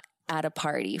want at a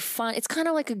party. Fun. It's kind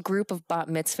of like a group of bat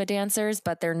mitzvah dancers,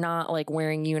 but they're not like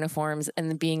wearing uniforms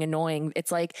and being annoying.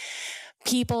 It's like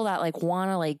people that like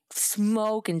want to like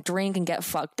smoke and drink and get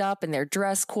fucked up, and they're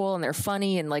dressed cool and they're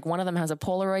funny, and like one of them has a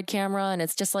Polaroid camera, and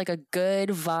it's just like a good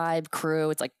vibe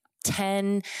crew. It's like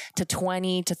 10 to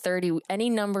 20 to 30, any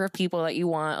number of people that you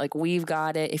want. Like we've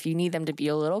got it. If you need them to be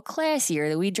a little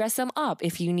classier, we dress them up.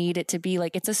 If you need it to be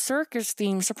like it's a circus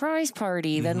themed surprise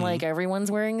party, then like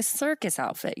everyone's wearing a circus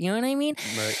outfit. You know what I mean?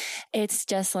 Right. It's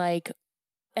just like,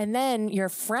 and then your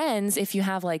friends, if you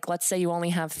have like, let's say you only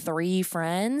have 3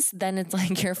 friends, then it's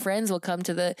like your friends will come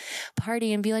to the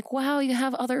party and be like, wow, you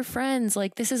have other friends.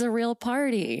 Like this is a real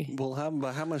party. Well, how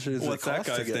much is What's it that cost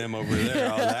to guy's get? name over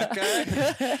there? Oh,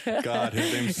 that guy? God,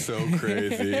 his name's so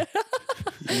crazy.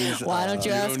 Why don't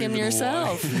you ask him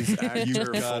yourself? He's actor You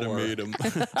gotta 4. meet him.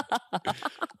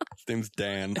 His name's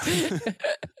Dan.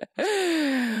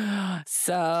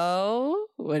 So,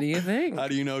 what do you think? How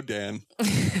do you know Dan?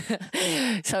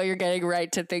 So you're getting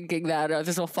right to thinking that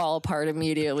this will fall apart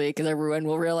immediately because everyone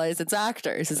will realize it's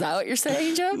actors. Is that what you're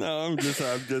saying, Joe? No, I'm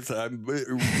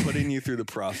putting you through the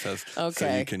process so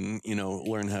Okay. you can,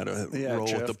 learn how to Yeah, roll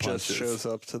Jeff with the just punches. shows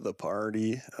up to the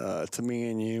party, to me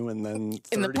and you, and then 30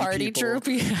 In the party people troop,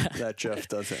 yeah. that Jeff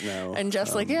doesn't know. And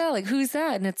Jeff's like, yeah, like who's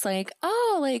that? And it's like,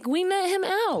 oh, like we met him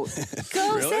out.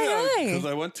 Go Really? say hi. Because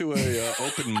I went to a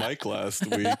open mic last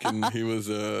week, and he was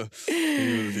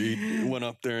he went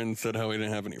up there and said how he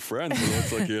didn't have any friends. It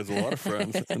looks like he has a lot of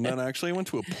friends. And then actually I went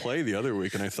to a play the other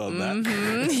week and I saw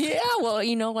that. Yeah, well,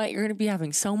 you know what? You're going to be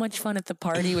having so much fun at the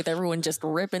party with everyone just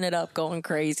ripping it up, going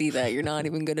crazy, that you're not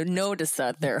even going to notice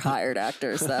that they're hired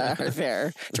actors that are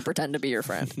there to pretend to be your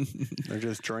friend. They're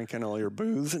just drinking all your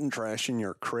booze and trashing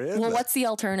your crib. Well, what's the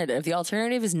alternative? The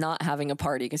alternative is not having a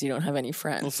party because you don't have any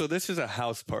friends. Well, so this is a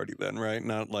house party then, right?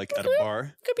 Not like at a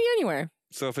bar? Could be anywhere.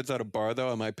 So if it's at a bar,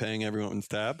 though, am I paying everyone's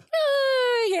tab?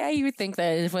 Yeah, you would think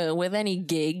that with any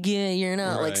gig, you're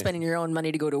not like spending your own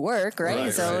money to go to work,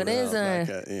 right? So it is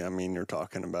I mean, you're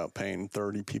talking about paying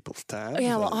 30 people's tabs.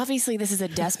 Yeah, well, obviously this is a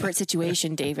desperate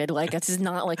situation, David. Like, this is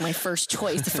not like my first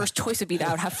choice. The first choice would be that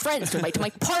I would have friends to invite to my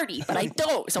party, but I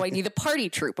don't. So I need the party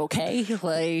troupe, okay?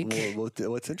 Like, well,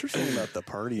 what's interesting about the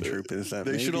party troupe is that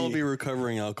they should all be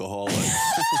recovering alcoholics.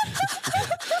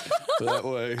 That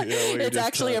way, it's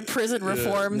actually a prison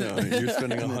reform. No, you're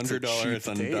spending $100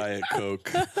 on Diet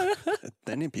Coke.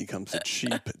 Then it becomes a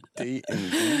cheap date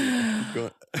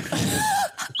and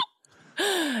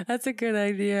That's a good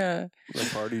idea. The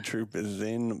party troupe is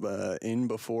in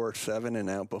before 7 and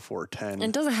out before 10. And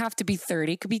it doesn't have to be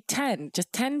 30. It could be 10.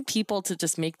 Just 10 people to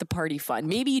just make the party fun.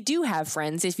 Maybe you do have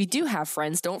friends. If you do have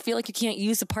friends, don't feel like you can't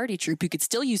use a party troupe. You could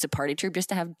still use a party troupe just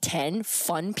to have 10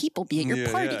 fun people be at your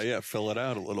party. Yeah, fill it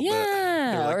out a little bit.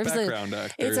 Yeah. Like background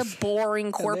actors. It's a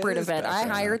boring corporate event. I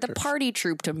hired the party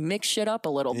troupe to mix shit up a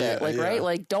little bit. Right?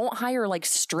 Like, don't hire like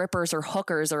strippers or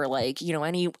hookers or like,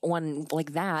 anyone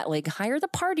like that. Like, hire the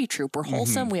party troupe. We're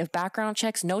wholesome. We have background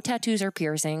checks, no tattoos or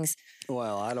piercings.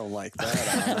 Well, I don't like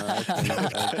that.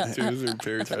 Tattoos or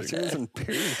piercings. Tattoos and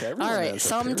piercings. All right,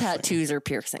 some tattoos or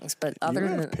piercings, but other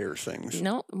than piercings.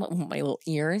 No, my little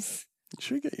ears. You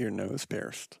should get your nose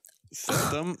pierced.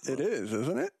 Them? It is,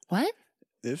 isn't it? What?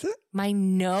 Is it? My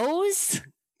nose?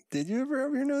 Did you ever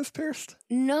have your nose pierced?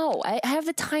 No, I have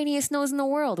the tiniest nose in the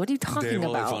world. What are you talking Dave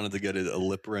about? always wanted to get a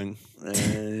lip ring.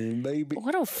 Baby.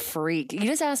 What a freak. You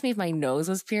just asked me if my nose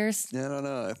was pierced? Yeah, I don't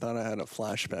know. I thought I had a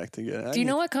flashback to get. Do you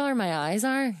know what color my eyes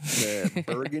are? They're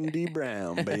burgundy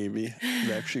brown, baby.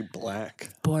 They're actually black.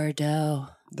 Bordeaux.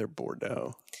 They're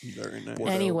Bordeaux. Very nice.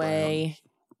 Anyway,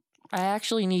 I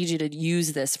actually need you to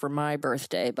use this for my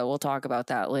birthday, but we'll talk about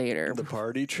that later. The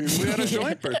party troupe. We had a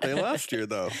joint birthday last year,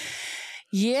 though.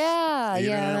 Yeah, you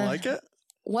yeah. didn't like it?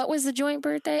 What was the joint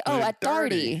birthday? Oh, at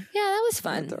Darty. Yeah, that was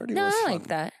fun. Yeah, Darty no, was I fun. like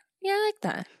that. Yeah, I like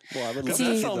that. Well, I would love See,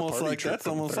 to see That's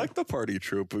almost like the party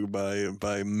troupe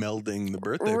by melding the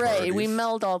birthday Right, parties. we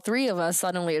meld all three of us.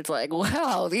 Suddenly, it's like,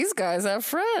 wow, these guys have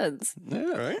friends.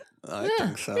 Yeah, right? I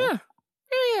think so. Yeah.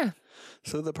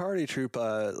 So the party troupe,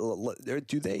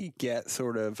 do they get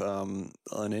sort of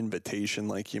an invitation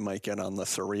like you might get on The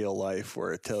Surreal Life,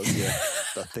 where it tells you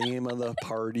the theme of the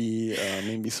party,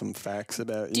 maybe some facts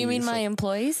about you? Do you mean my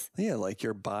employees? Yeah, like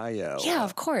your bio. Yeah,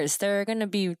 of course. They're going to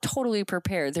be totally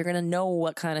prepared. They're going to know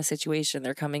what kind of situation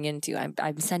they're coming into.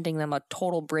 I'm sending them a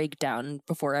total breakdown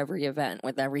before every event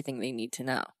with everything they need to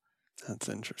know. That's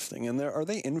interesting. And are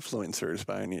they influencers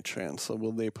by any chance? So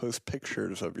will they post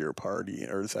pictures of your party,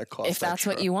 or does that cost If that's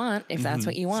extra? what you want. If that's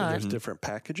what you So want. there's different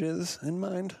packages in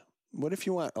mind? What if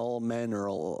you want all men or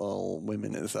all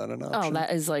women? Is that an option? Oh,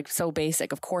 that is like so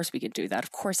basic. Of course we could do that.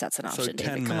 Of course that's an option, So 10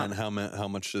 David. Come men, on. how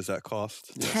much does that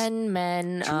cost? 10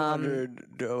 men.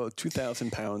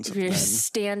 2,000 pounds of Your men.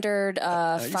 standard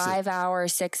 5-hour,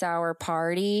 6-hour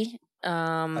party.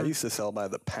 I used to sell by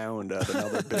the pound at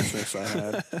another business I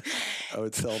had. I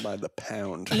would sell by the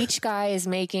pound. Each guy is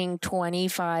making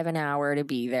 $25 an hour to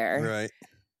be there. Right.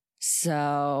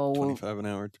 So 25 an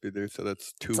hour to be there. So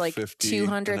that's it's like $250.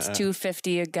 $200 to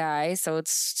 $250 a guy. So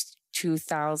it's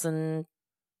 $2,500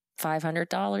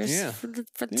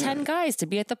 for 10 guys to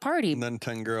be at the party. And then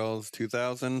 10 girls,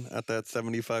 2,000 at that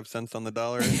 75 cents on the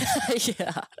dollar.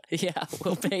 Yeah,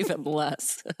 we'll pay them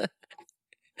less.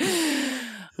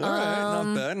 All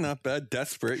right, not bad.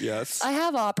 Desperate, yes. I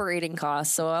have operating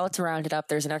costs, so let's round it up.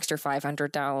 There's an extra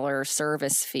 $500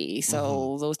 service fee,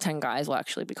 so those 10 guys will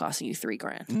actually be costing you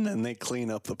 $3,000. And then they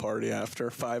clean up the party after.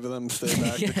 5 of them stay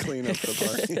back to clean up the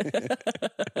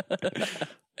party.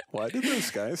 Why did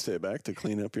those guys stay back to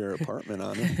clean up your apartment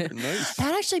on it? Nice.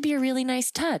 That'd actually be a really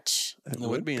nice touch. It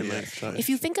would be a nice touch. If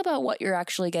you think about what you're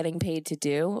actually getting paid to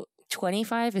do,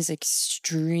 25 is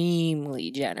extremely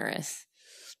generous.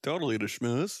 Totally to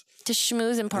schmooze. To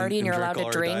schmooze and party, and you're allowed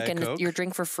drink to all our drink, Diet and Coke. your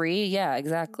drink for free. Yeah,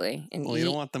 exactly. And Well, you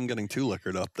don't want them getting too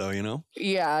liquored up, though, you know?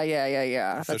 Yeah.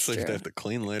 Especially if That's they have true. to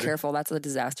clean later. Careful, that's a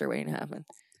disaster waiting to happen.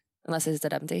 Unless it's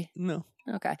at empty. No.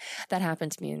 Okay. That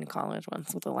happened to me in college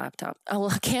once with a laptop.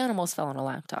 A can almost fell on a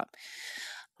laptop.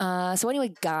 So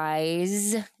anyway,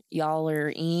 guys, y'all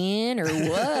are in or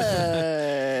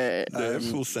what?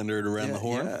 We'll send her around the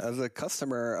horn. Yeah, as a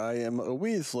customer, I am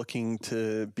always looking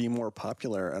to be more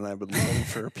popular, and I would love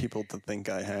for people to think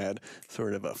I had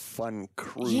sort of a fun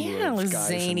crew. Yeah, of guys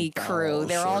zany and crew. dolls,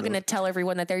 They're all sort going to of. tell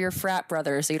everyone that they're your frat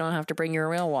brothers, so you don't have to bring your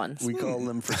real ones. We call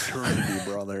them fraternity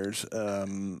brothers,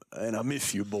 and I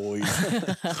miss you, boys.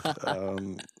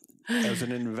 As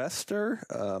an investor,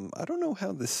 I don't know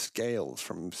how this scales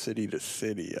from city to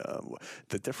city,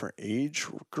 the different age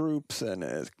groups, and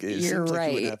it You're seems like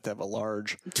you would right. have to have a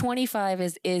large.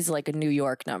 25 is like a New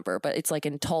York number, but it's like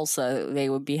in Tulsa, they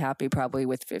would be happy probably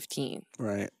with 15.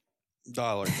 Right.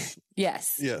 Dollars.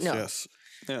 Yes. Yes, No. yes.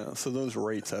 Yeah, so those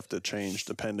rates have to change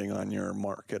depending on your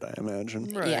market, I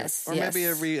imagine. Right. Yes, Or yes.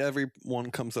 maybe every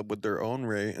one comes up with their own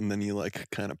rate, and then you like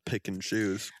kind of pick and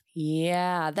choose.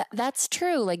 Yeah, that's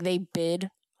true. Like they bid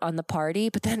on the party,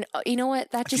 but then you know what?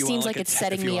 That If just you seems want like it's a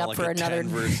setting if you me want up like for a another 10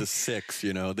 versus 6,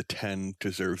 the 10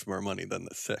 deserves more money than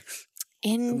the 6.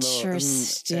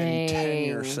 interesting. And 10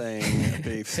 you're saying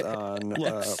based on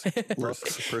Looks.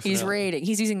 looks. He's rating.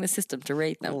 He's using the system to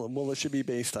rate them. Well, it should be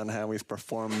based on how he's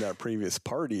performed at previous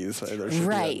parties. There should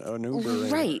Right. be an Uber.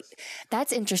 Right.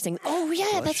 That's interesting. Oh yeah,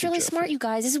 Bless that's you, really Jeffrey. smart, you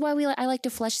guys. This is why I like to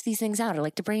flesh these things out. I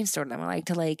like to brainstorm them. I like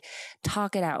to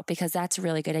talk it out because that's a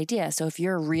really good idea. So if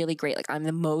you're really great, like I'm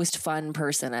the most fun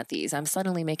person at these, I'm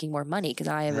suddenly making more money because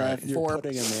I have a You're 4.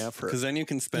 putting in the effort. Because then you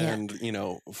can spend,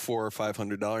 $400 or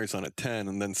 $500 on a 10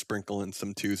 and then sprinkle in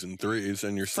some 2s and 3s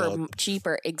and you're for still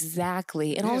cheaper.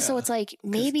 Exactly. And also Yeah. it's like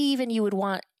maybe even you would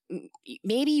want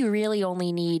maybe you really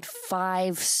only need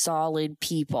 5 solid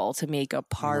people to make a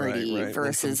party Right, right.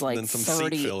 versus Then some seat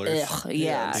 30. fillers. Ugh,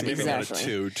 yeah, maybe exactly. not a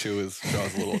 2. 2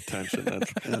 draws a little attention.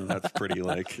 That's pretty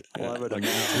like. Well, I would like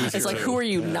imagine. who's It's your like, two? who are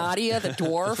you, Nadia, the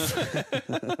dwarf?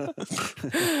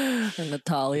 Or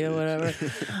Natalia, whatever.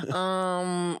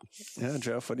 Yeah,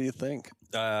 Jeff, what do you think?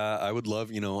 I would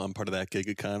love, I'm part of that gig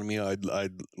economy. I'd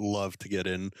love to get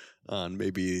in on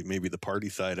maybe the party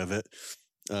side of it.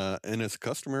 And as a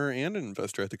customer and an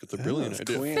investor, I think it's a brilliant That's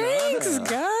idea. Queen Thanks, Anna,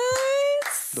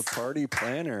 guys. the party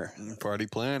planner, Party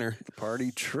planner. the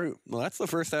party troop. Well, that's the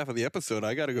first half of the episode.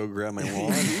 I got to go grab my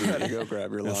laundry. You gotta go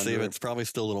grab your I'll laundry. save it. It's probably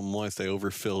still a little moist. I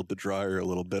overfilled the dryer a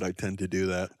little bit. I tend to do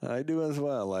that. I do as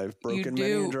well. I've broken many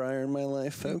do. a dryer in my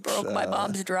life, folks. Broke my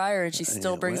mom's dryer and she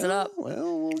still brings it up.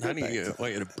 Well, we'll How get do back you? to it.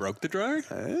 Wait, it broke the dryer?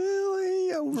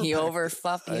 He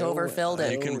overfilled You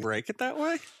it. can break it that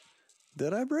way?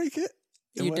 Did I break it?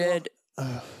 It You went did.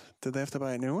 off- did they have to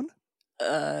buy a new one?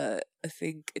 I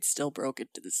think it's still broken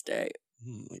to this day.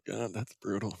 Oh my god, that's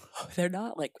brutal. They're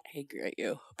not angry at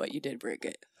you, but you did break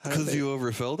it. How did Because they- you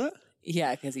overfilled it?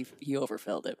 Yeah, because he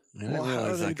overfilled it. I didn't Well, how are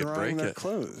realize they I could drying break their it.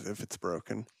 clothes if it's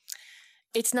broken?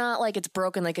 It's not like it's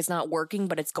broken, like it's not working,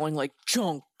 but it's going like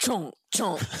chunk, chunk,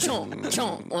 chunk, chunk,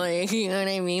 chunk. Like, you know what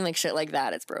I mean? Like shit like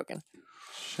that, it's broken.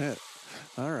 Shit.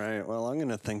 All right. Well, I'm going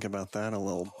to think about that a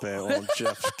little bit while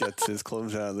Jeff gets his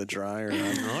clothes out of the dryer.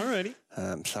 Alrighty.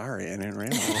 I'm sorry. I didn't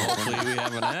realize. Hopefully we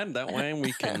have an ad. That way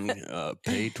we can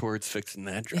pay towards fixing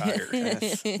that dryer.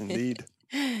 Yes, indeed.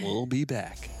 We'll be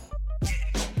back.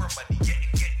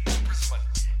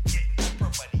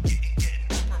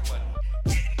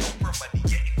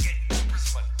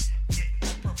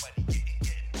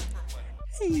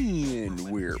 And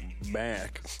we're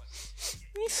back.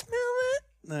 You smell it?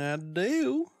 I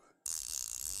do.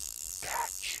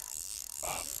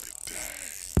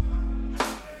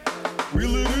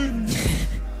 Reel it in.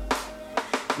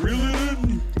 Reel it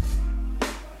in.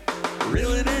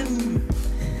 Reel it in.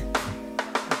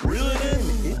 Reel it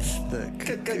in. It's the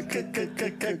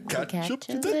Catch catch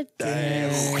of the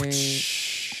day.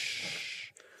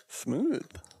 Smooth,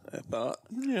 I thought.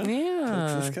 Yeah.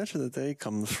 Yeah. This catch of the day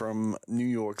comes from New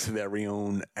York's very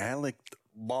own Alec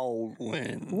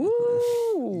Baldwin. Woo.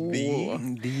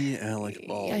 The Alec Yeah,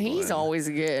 Baldwin. he's always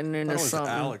getting into That was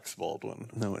something. Alex Baldwin.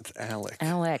 No, it's Alec.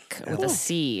 Alec with a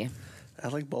C.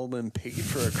 Alec Baldwin paid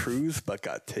for a cruise but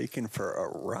got taken for a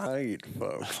ride,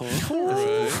 folks. Right.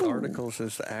 This article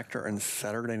says the actor and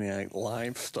Saturday Night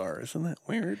Live star. Isn't that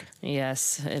weird?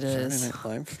 Yes, it Saturday is. Night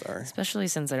Live star. Especially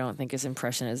since I don't think his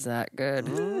impression is that good.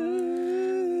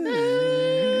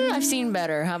 I've seen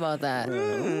better. How about that? What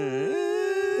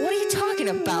are you talking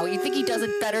about? You think he does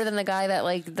it better than the guy that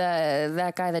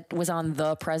that guy that was on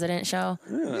the President show?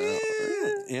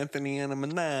 Anthony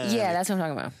Anamanai. Yeah, that's what I'm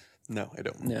talking about. No, I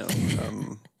don't. No.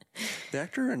 The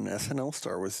actor and SNL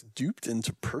star was duped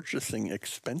into purchasing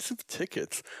expensive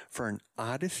tickets for an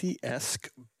Odyssey-esque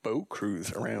boat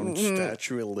cruise around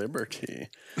Statue of Liberty.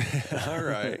 All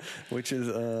right. Which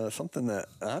is something that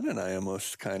Anna and I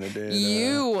almost kind of did.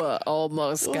 You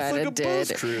almost Well, it's kind like of a did.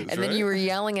 bus cruise, And then right? you were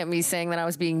yelling at me saying that I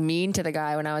was being mean to the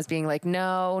guy when I was being like,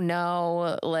 no,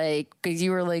 like, because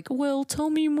you were like, well, tell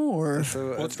me more.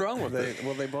 So, What's wrong with it?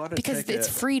 Well, they bought a Because ticket. it's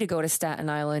free to go to Staten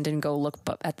Island and go look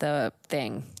at the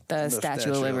thing, the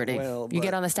Statue of Liberty. Well, you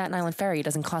get but- on the Staten Island ferry. It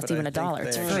doesn't cost but I even think $1.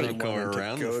 It's they free. actually Go wanted to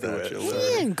around go the to it. Statue of So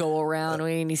You didn't go around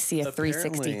when you see a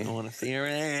 360. apparently- I want to see her.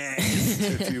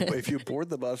 if you board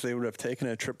the bus, they would have taken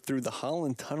a trip through the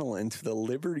Holland Tunnel into the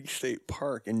Liberty State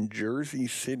Park in Jersey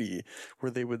City,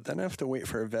 where they would then have to wait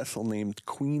for a vessel named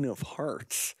Queen of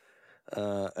Hearts.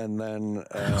 And then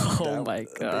my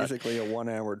God. basically a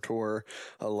 1-hour tour.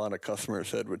 A lot of customers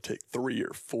said would take 3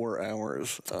 or 4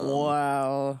 hours.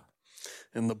 Wow.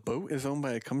 And the boat is owned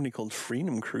by a company called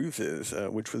Freedom Cruises,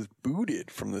 which was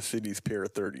booted from the city's Pier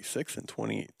 36 in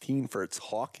 2018 for its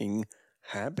hawking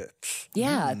habits.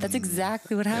 Yeah, that's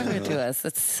exactly what happened to us.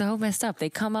 That's so messed up. They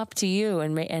come up to you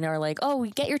and are like, "Oh,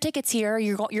 get your tickets here.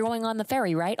 You're going on the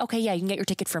ferry, right? Okay, yeah, you can get your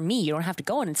ticket from me. You don't have to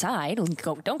go inside.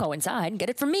 Don't go inside and get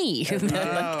it from me." Oh,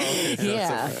 okay. So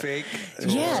Yeah. it's a fake.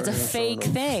 Yeah, it's a Sort fake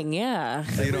of. thing. Yeah,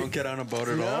 So you don't get on a boat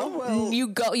at all? Well, you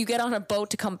get on a boat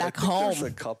to come back home. there's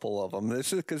a couple of them.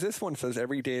 This is because this one says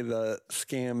every day the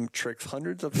scam tricks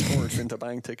hundreds of tourists into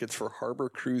buying tickets for harbor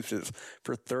cruises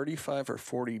for $35 or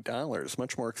 $40,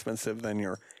 much more expensive than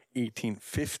your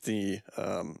 $18.50,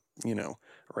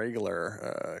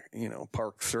 regular,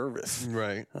 park service.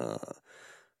 Right.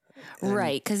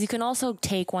 Right, because you can also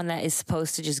take one that is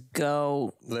supposed to just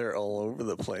go. They're all over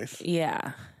the place.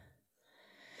 Yeah,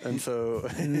 And so,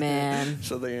 man.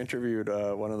 so they interviewed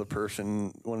one of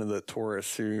the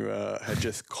tourists who had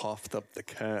just coughed up the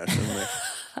cash, and they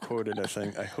quoted as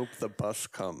saying, "I hope the bus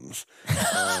comes."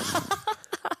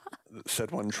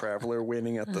 Said one traveler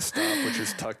waiting at the stop, which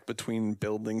is tucked between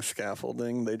building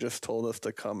scaffolding. They just told us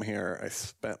to come here. I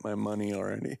spent my money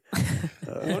already.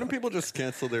 Wouldn't people just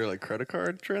cancel their credit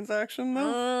card transaction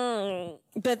though?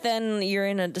 But then you're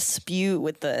in a dispute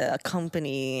with the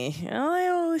company.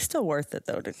 Oh, it's still worth it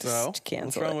though to just So?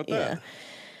 cancel What's wrong it. with that?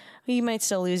 Yeah, you might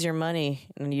still lose your money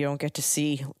and you don't get to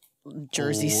see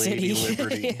Jersey Lady City.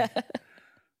 Liberty.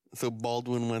 So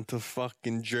Baldwin went to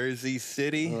fucking Jersey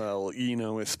City. Well,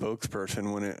 his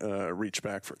spokesperson wouldn't reach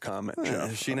back for comment,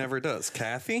 Jeff. She never does.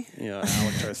 Kathy? Yeah,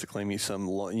 Alec tries to claim he's some,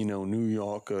 New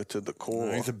Yorker to the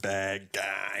core. He's a bad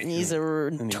guy. He's a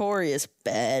notorious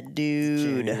bad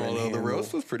dude. Although the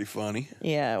roast was pretty funny.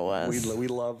 Yeah, it was. we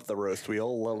love the roast. We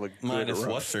all love a good Minus roast.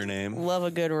 what's her name? Love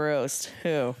a good roast.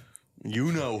 Who?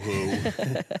 You know who.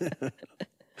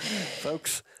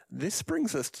 Folks, this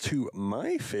brings us to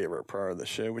my favorite part of the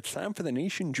show. It's time for the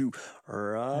nation to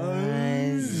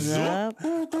rise Up.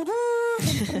 I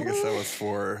guess that was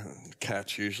for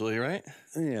cats usually, right?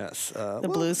 Yes. The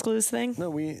Blue's Clues thing?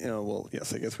 No,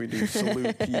 yes, I guess we do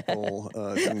salute people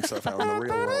doing stuff out in the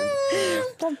real world.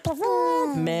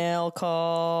 Mail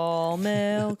call.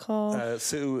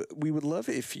 So we would love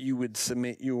if you would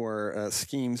submit your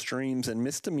schemes, dreams, and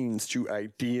misdemeans to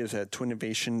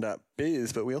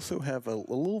ideas@twinnovation.biz, but we also have a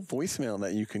little voicemail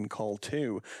that you can call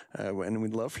too, and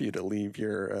we'd love for you to leave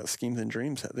your schemes and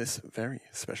dreams at this very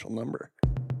special number.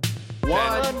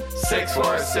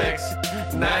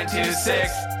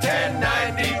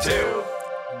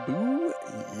 1-646-926-1092. Boo,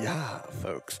 yeah,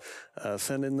 folks.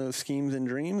 Send in those schemes and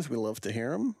dreams. We love to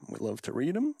hear them. We love to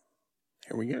read them.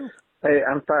 Here we go. Hey,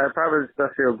 I'm sorry. I probably just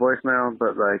left you a voicemail,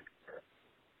 but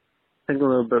think a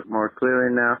little bit more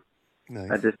clearly now.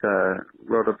 Nice. I just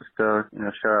wrote up a story.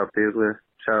 Shout out Bugler,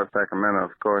 shout out Sacramento,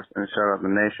 of course, and shout out the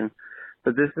nation.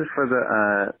 But this is for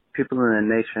the people in the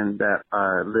nation that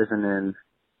are living in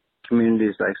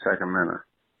communities like Sacramento.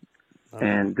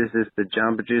 And this is the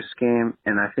Jamba Juice scheme,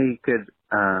 and I think you could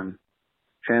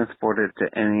transport it to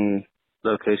any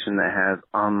location that has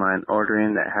online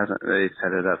ordering that hasn't really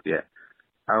set it up yet.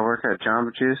 I work at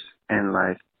Jamba Juice, and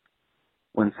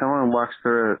when someone walks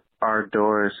through our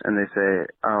doors and they say,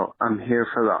 "Oh, I'm here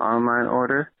for the online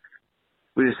order,"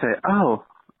 we just say, "Oh,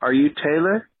 are you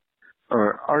Taylor?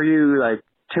 Or are you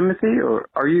Timothy? Or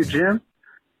are you Jim?"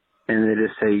 And they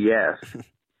just say yes.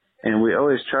 And we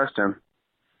always trust them.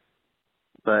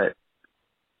 But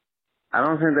I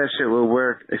don't think that shit will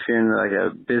work if you're in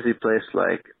a busy place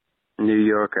like New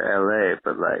York or LA.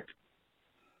 But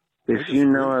if you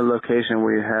know a location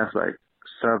where you have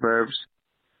suburbs,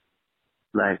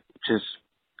 just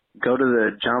go to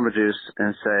the Jamba Juice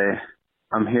and say,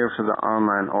 "I'm here for the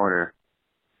online order,"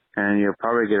 and you'll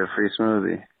probably get a free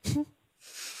smoothie.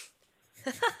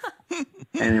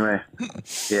 Anyway,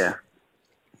 yeah.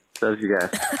 Love you guys.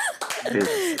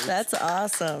 That's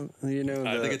awesome. You know,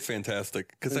 I think it's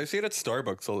fantastic because I see it at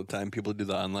Starbucks all the time. People do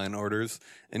the online orders,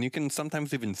 and you can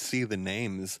sometimes even see the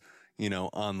names,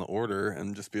 on the order,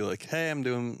 and just be like, "Hey,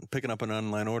 I'm picking up an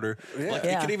online order." Like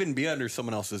it could even be under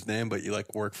someone else's name, but you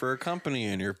work for a company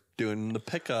and you're doing the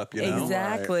pickup.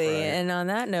 Exactly. Right. And on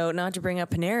that note, not to bring up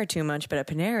Panera too much, but at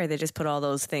Panera they just put all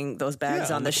those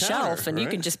bags on the shelf, and you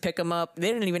can just pick them up.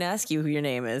 They don't even ask you who your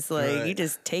name is. You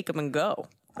just take them and go.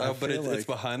 But it's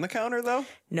behind the counter, though?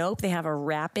 Nope. They have a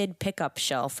rapid pickup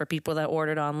shelf for people that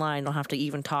ordered online. Don't have to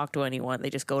even talk to anyone. They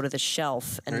just go to the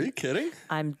shelf. And are you kidding?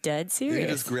 I'm dead serious. You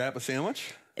can just grab a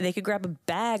sandwich? They could grab a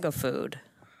bag of food.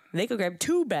 They could grab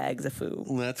 2 bags of food.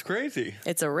 That's crazy.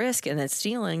 It's a risk and it's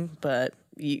stealing, but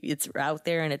it's out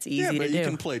there and it's easy to do. Yeah, but you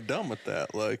can play dumb with that.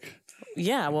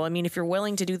 Yeah, well, I mean, if you're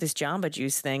willing to do this Jamba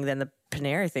Juice thing, then the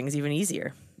Panera thing's even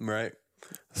easier. Right.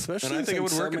 Especially and I think it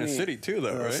would work in a city too,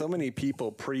 though, right? So many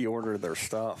people pre-order their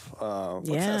stuff. What's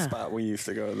that spot we used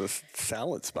to go to? This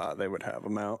salad spot. They would have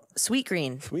them out. Sweet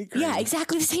Green. Sweet Green. Yeah,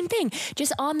 exactly the same thing.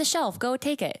 Just on the shelf. Go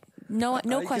take it. No I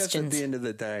questions. Guess at the end of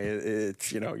the day,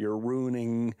 it's you're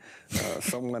ruining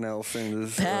someone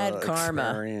else's bad karma.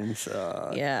 Experience.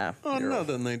 Yeah. Oh no,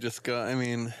 then they just got. I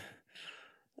mean,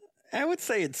 I would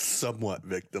say it's somewhat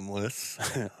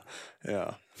victimless.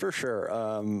 Yeah, for sure.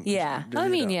 Yeah. I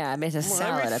mean, it's a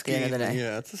salad at the end of the day.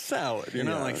 Yeah, it's a salad. You're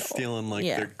not stealing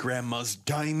their grandma's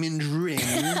diamond ring.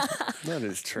 That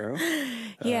is true.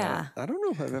 Yeah. I don't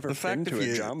know if I've ever been to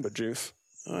a Jamba Juice.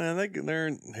 Well,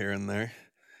 they're here and there.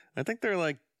 I think they're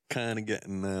kind of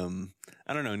getting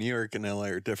I don't know. New York and LA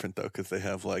are different though because they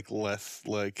have less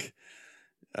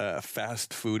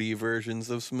fast foody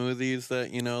versions of smoothies that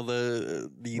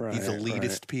these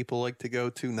elitist people like to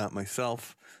go to. Not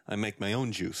myself. I make my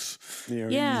own juice. Yeah,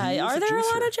 are there a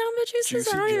lot of Jamba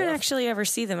Juices? I don't even actually ever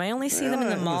see them. I only see them in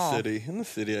the mall. In the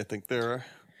city, I think there are.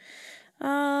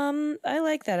 I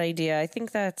like that idea. I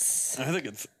think it's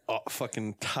a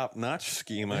fucking top-notch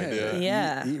scheme idea.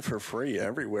 Yeah. Eat for free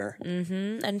everywhere.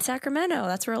 Mm-hmm. And Sacramento,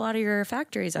 that's where a lot of your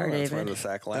factories are, David. That's where the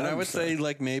Sac Labs. And I would say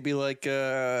maybe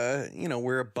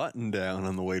wear a button down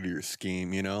on the way to your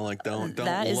scheme, don't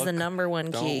that is the number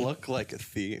one key. Don't look like a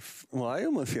thief. Well, I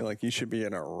almost feel like you should be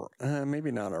in a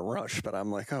maybe not a rush, but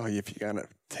I'm like, if you gotta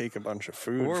take a bunch of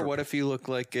food. Or what if you look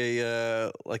like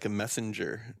a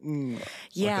messenger?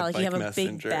 Yeah, like you have a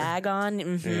messenger. big bag on,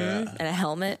 and a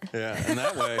helmet. Yeah, and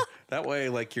that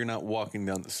way, you're not walking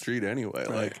down the street anyway.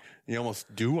 Right. You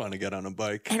almost do want to get on a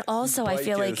bike. And also, I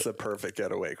feel like it's the perfect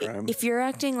getaway crime. If you're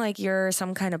acting like you're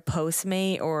some kind of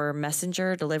Postmate or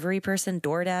messenger delivery person,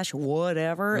 DoorDash,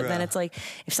 whatever, then it's like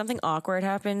if something awkward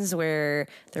happens where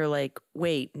they're like,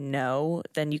 "Wait, no,"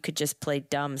 then you could just play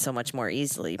dumb so much more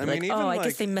easily. Be I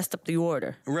guess they messed up the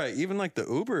order. Right. Even the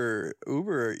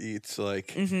Uber Eats,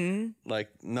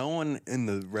 no one in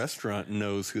the restaurant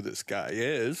knows who this guy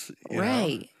is.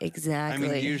 Right. Exactly.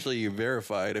 I mean, usually you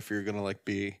verify it if you're gonna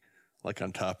be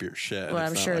on top of your shit. Well,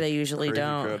 I'm sure they usually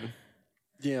don't.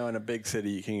 In a big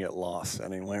city, you can get lost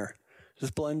anywhere.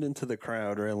 Just blend into the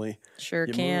crowd, really. Sure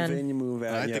you can. Move in, you move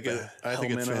out. I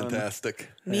think it's fantastic.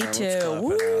 Me too. That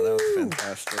was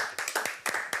fantastic.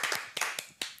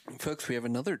 Folks, we have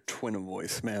another twin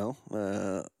voicemail.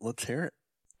 Let's hear it.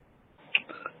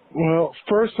 Well,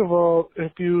 first of all,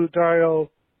 if you dial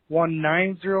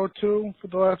 1902 for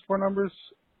the last 4 numbers,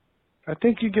 I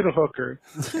think you get a hooker.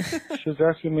 She was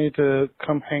asking me to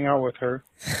come hang out with her.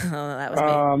 Oh, that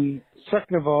was me.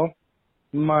 Second of all,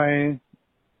 my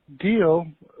deal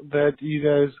that you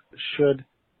guys should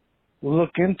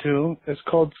look into is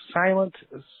called Silent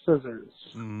Scissors.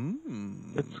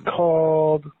 Mm. It's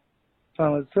called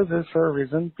Silent Scissors for a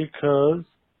reason, because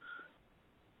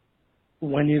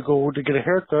when you go to get a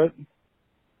haircut,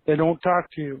 they don't talk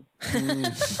to you.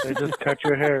 They just cut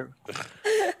your hair.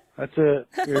 That's it.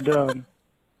 You're done.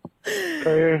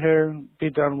 Cut your hair, be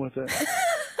done with it.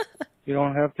 You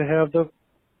don't have to have the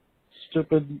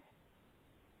stupid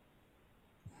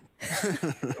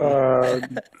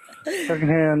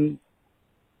secondhand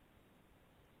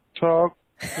talk.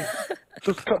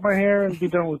 Just cut my hair and be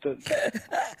done with it.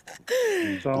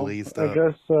 So I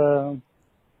guess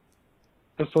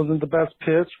this wasn't the best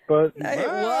pitch, but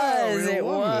it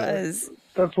was.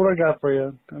 That's what I got for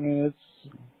you. I mean, it's.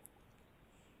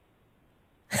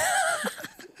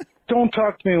 Don't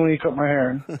talk to me when you cut my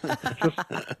hair. Just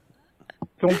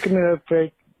don't give me that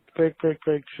fake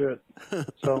shit.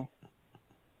 So,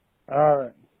 all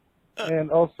right.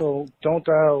 And also, don't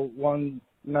dial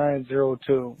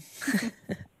 1902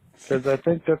 because I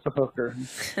think that's a hooker.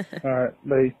 All right,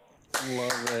 bye.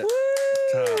 Love it.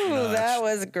 top-notch. That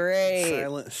was great.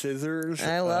 Silent scissors.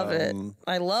 I love it.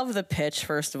 I love the pitch,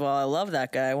 first of all. I love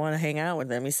that guy. I want to hang out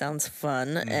with him. He sounds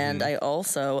fun. And I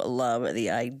also love the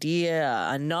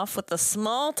idea. Enough with the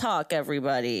small talk,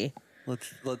 everybody.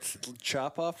 Let's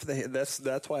chop off the.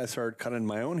 That's why I started cutting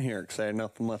my own hair, because I had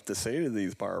nothing left to say to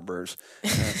these barbers.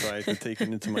 So I had to take it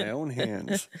into my own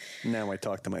hands. Now I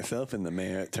talk to myself in the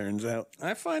mirror. It turns out.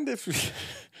 I find if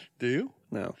do you?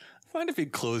 No. I find if you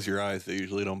close your eyes, they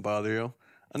usually don't bother you.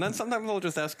 And then sometimes they'll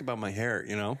just ask about my hair.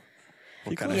 You know.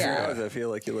 What kind of hair? I feel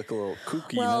like you look a little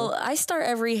kooky. Well, I start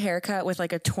every haircut with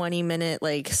like a 20-minute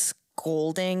like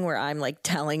scolding where I'm like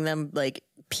telling them like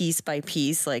piece by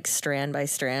piece, like strand by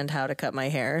strand, how to cut my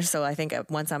hair. So I think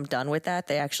once I'm done with that,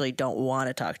 they actually don't want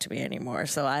to talk to me anymore.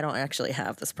 So I don't actually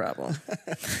have this problem.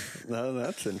 No,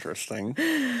 that's interesting.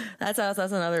 That's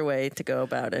another way to go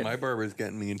about it. My barber's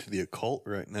getting me into the occult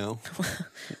right now.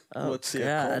 What's the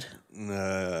God.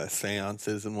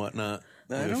 Seances and whatnot.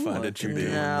 I don't find want it to you be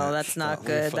doing No, that's not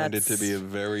good. I find That's it to be a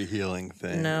very healing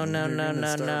thing. no.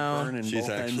 Burning She's both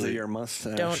ends of actually- your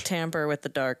mustache. Don't tamper with the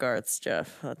dark arts,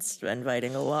 Jeff. That's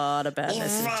inviting a lot of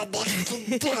badness.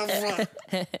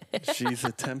 She's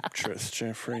a temptress,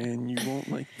 Jeffrey, and you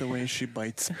won't like the way she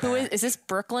bites back. Who is this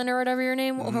Brooklyn or whatever your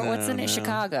name? What's the name? no.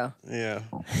 Chicago. Yeah.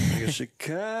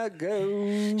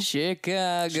 Chicago.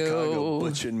 Chicago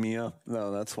butchered me up.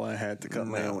 No, that's why I had to cut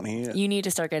my own hair. You need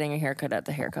to start getting a haircut at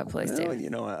the haircut place, Well, David. you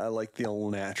know, I like the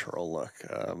old natural look.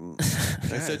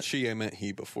 I said she, I meant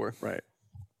he before. Right.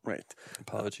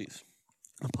 Apologies.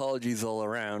 Apologies all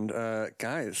around.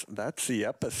 Guys, that's the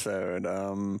episode.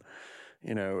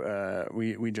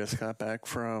 We just got back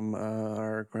from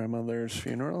our grandmother's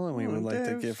funeral, and we would like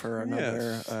to give her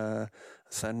another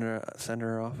send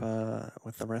her off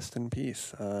with the rest in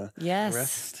peace. Yes.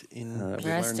 Rest in We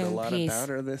Rest learned a in lot peace. about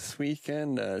her this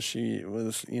weekend. She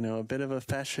was, a bit of a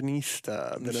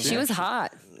fashionista. She was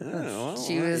hot.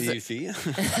 She was easy.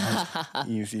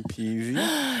 Easy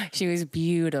peasy. She was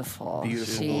beautiful.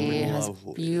 She has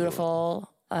Lovely. beautiful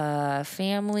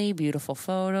family, beautiful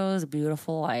photos,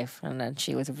 beautiful life, and then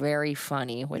she was very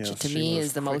funny, which Yes, to she me was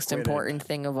is the most quick-witted. important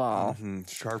thing of all.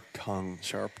 Sharp tongue.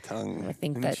 Sharp tongue. I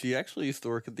think And that she actually used to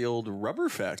work at the old rubber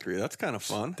factory. That's kind of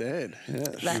fun. Did. Yeah.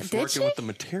 That- She was did working she? with the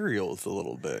materials a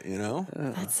little bit, you know?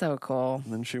 that's so cool.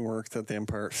 And then she worked at the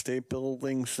Empire State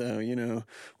Building, so,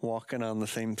 walking on the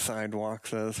same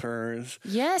sidewalks as hers.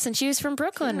 Yes, and she was from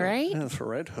Brooklyn, right? That's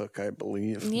Red Hook, I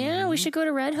believe. Yeah, we should go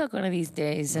to Red Hook one of these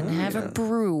days and have a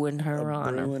brew in her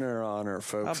honor. Brew in her honor,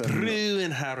 folks. in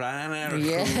Havana.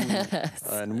 Yes.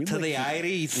 And we'd To like the you-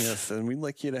 Iris. Yes, and we'd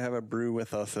like you to have a brew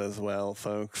with us as well,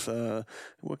 folks.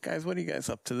 What are you guys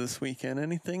up to this weekend?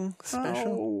 Anything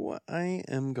special? Oh, I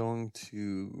am going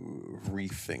to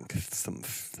rethink some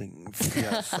things.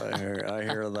 Yes, I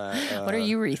hear that. What are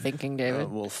you rethinking, David?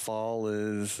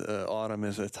 Autumn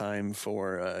is a time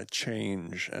for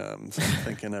change. So I'm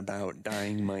thinking about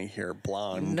dyeing my hair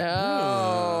blonde. No.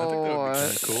 I think that would be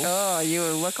kinda cool. Oh, you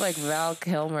would look like Val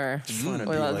Kilmer. wanna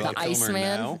be Or like the Val Kilmer Iceman.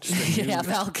 now? Yeah,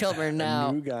 Val Kilmer A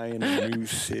now. new guy in a new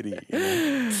city.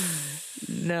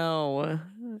 No.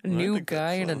 New think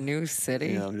guy in a that's, new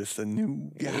city? I'm just a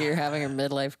new guy. You're having a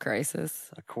midlife crisis.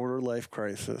 A quarter life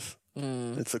crisis.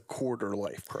 It's a quarter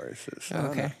life crisis. I don't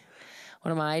know. Okay.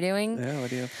 What am I doing? Yeah, what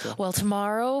do you have to? Well,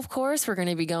 tomorrow, of course, we're going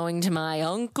to be going to my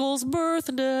uncle's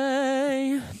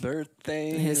birthday.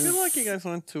 Birthday. I feel like you guys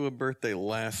went to a birthday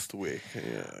last week.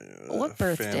 What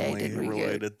birthday did we get?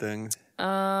 Family-related things.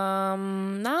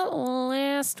 Not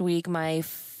last week. My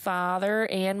father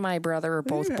and my brother were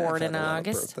both You have born had in a lot of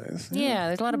August. birthdays. Yeah,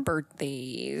 there's a lot of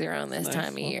birthdays around this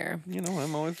time of year. You know,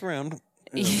 I'm always around.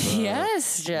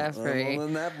 Yes, Jeffrey. Well,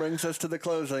 then that brings us to the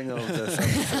closing of this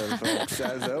episode, folks.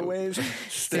 As always,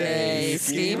 Stay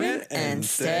scheming and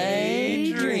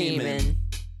stay dreaming.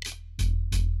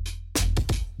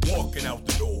 Walking out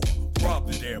the door,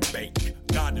 robbed their bank,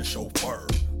 got the chauffeur,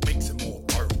 mixing more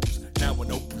pearls. Now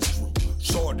an open screw,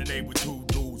 Chardonnay with 2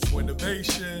 dudes for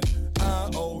innovation. I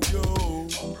owe you.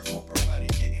 Oprah money,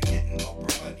 getting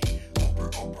Oprah money,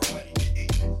 Oprah money,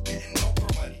 getting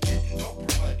Oprah money, getting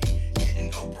Oprah money,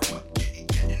 getting Oprah money,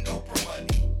 getting Oprah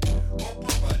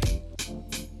money.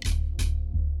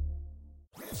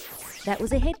 That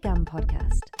was a headgum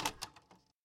podcast.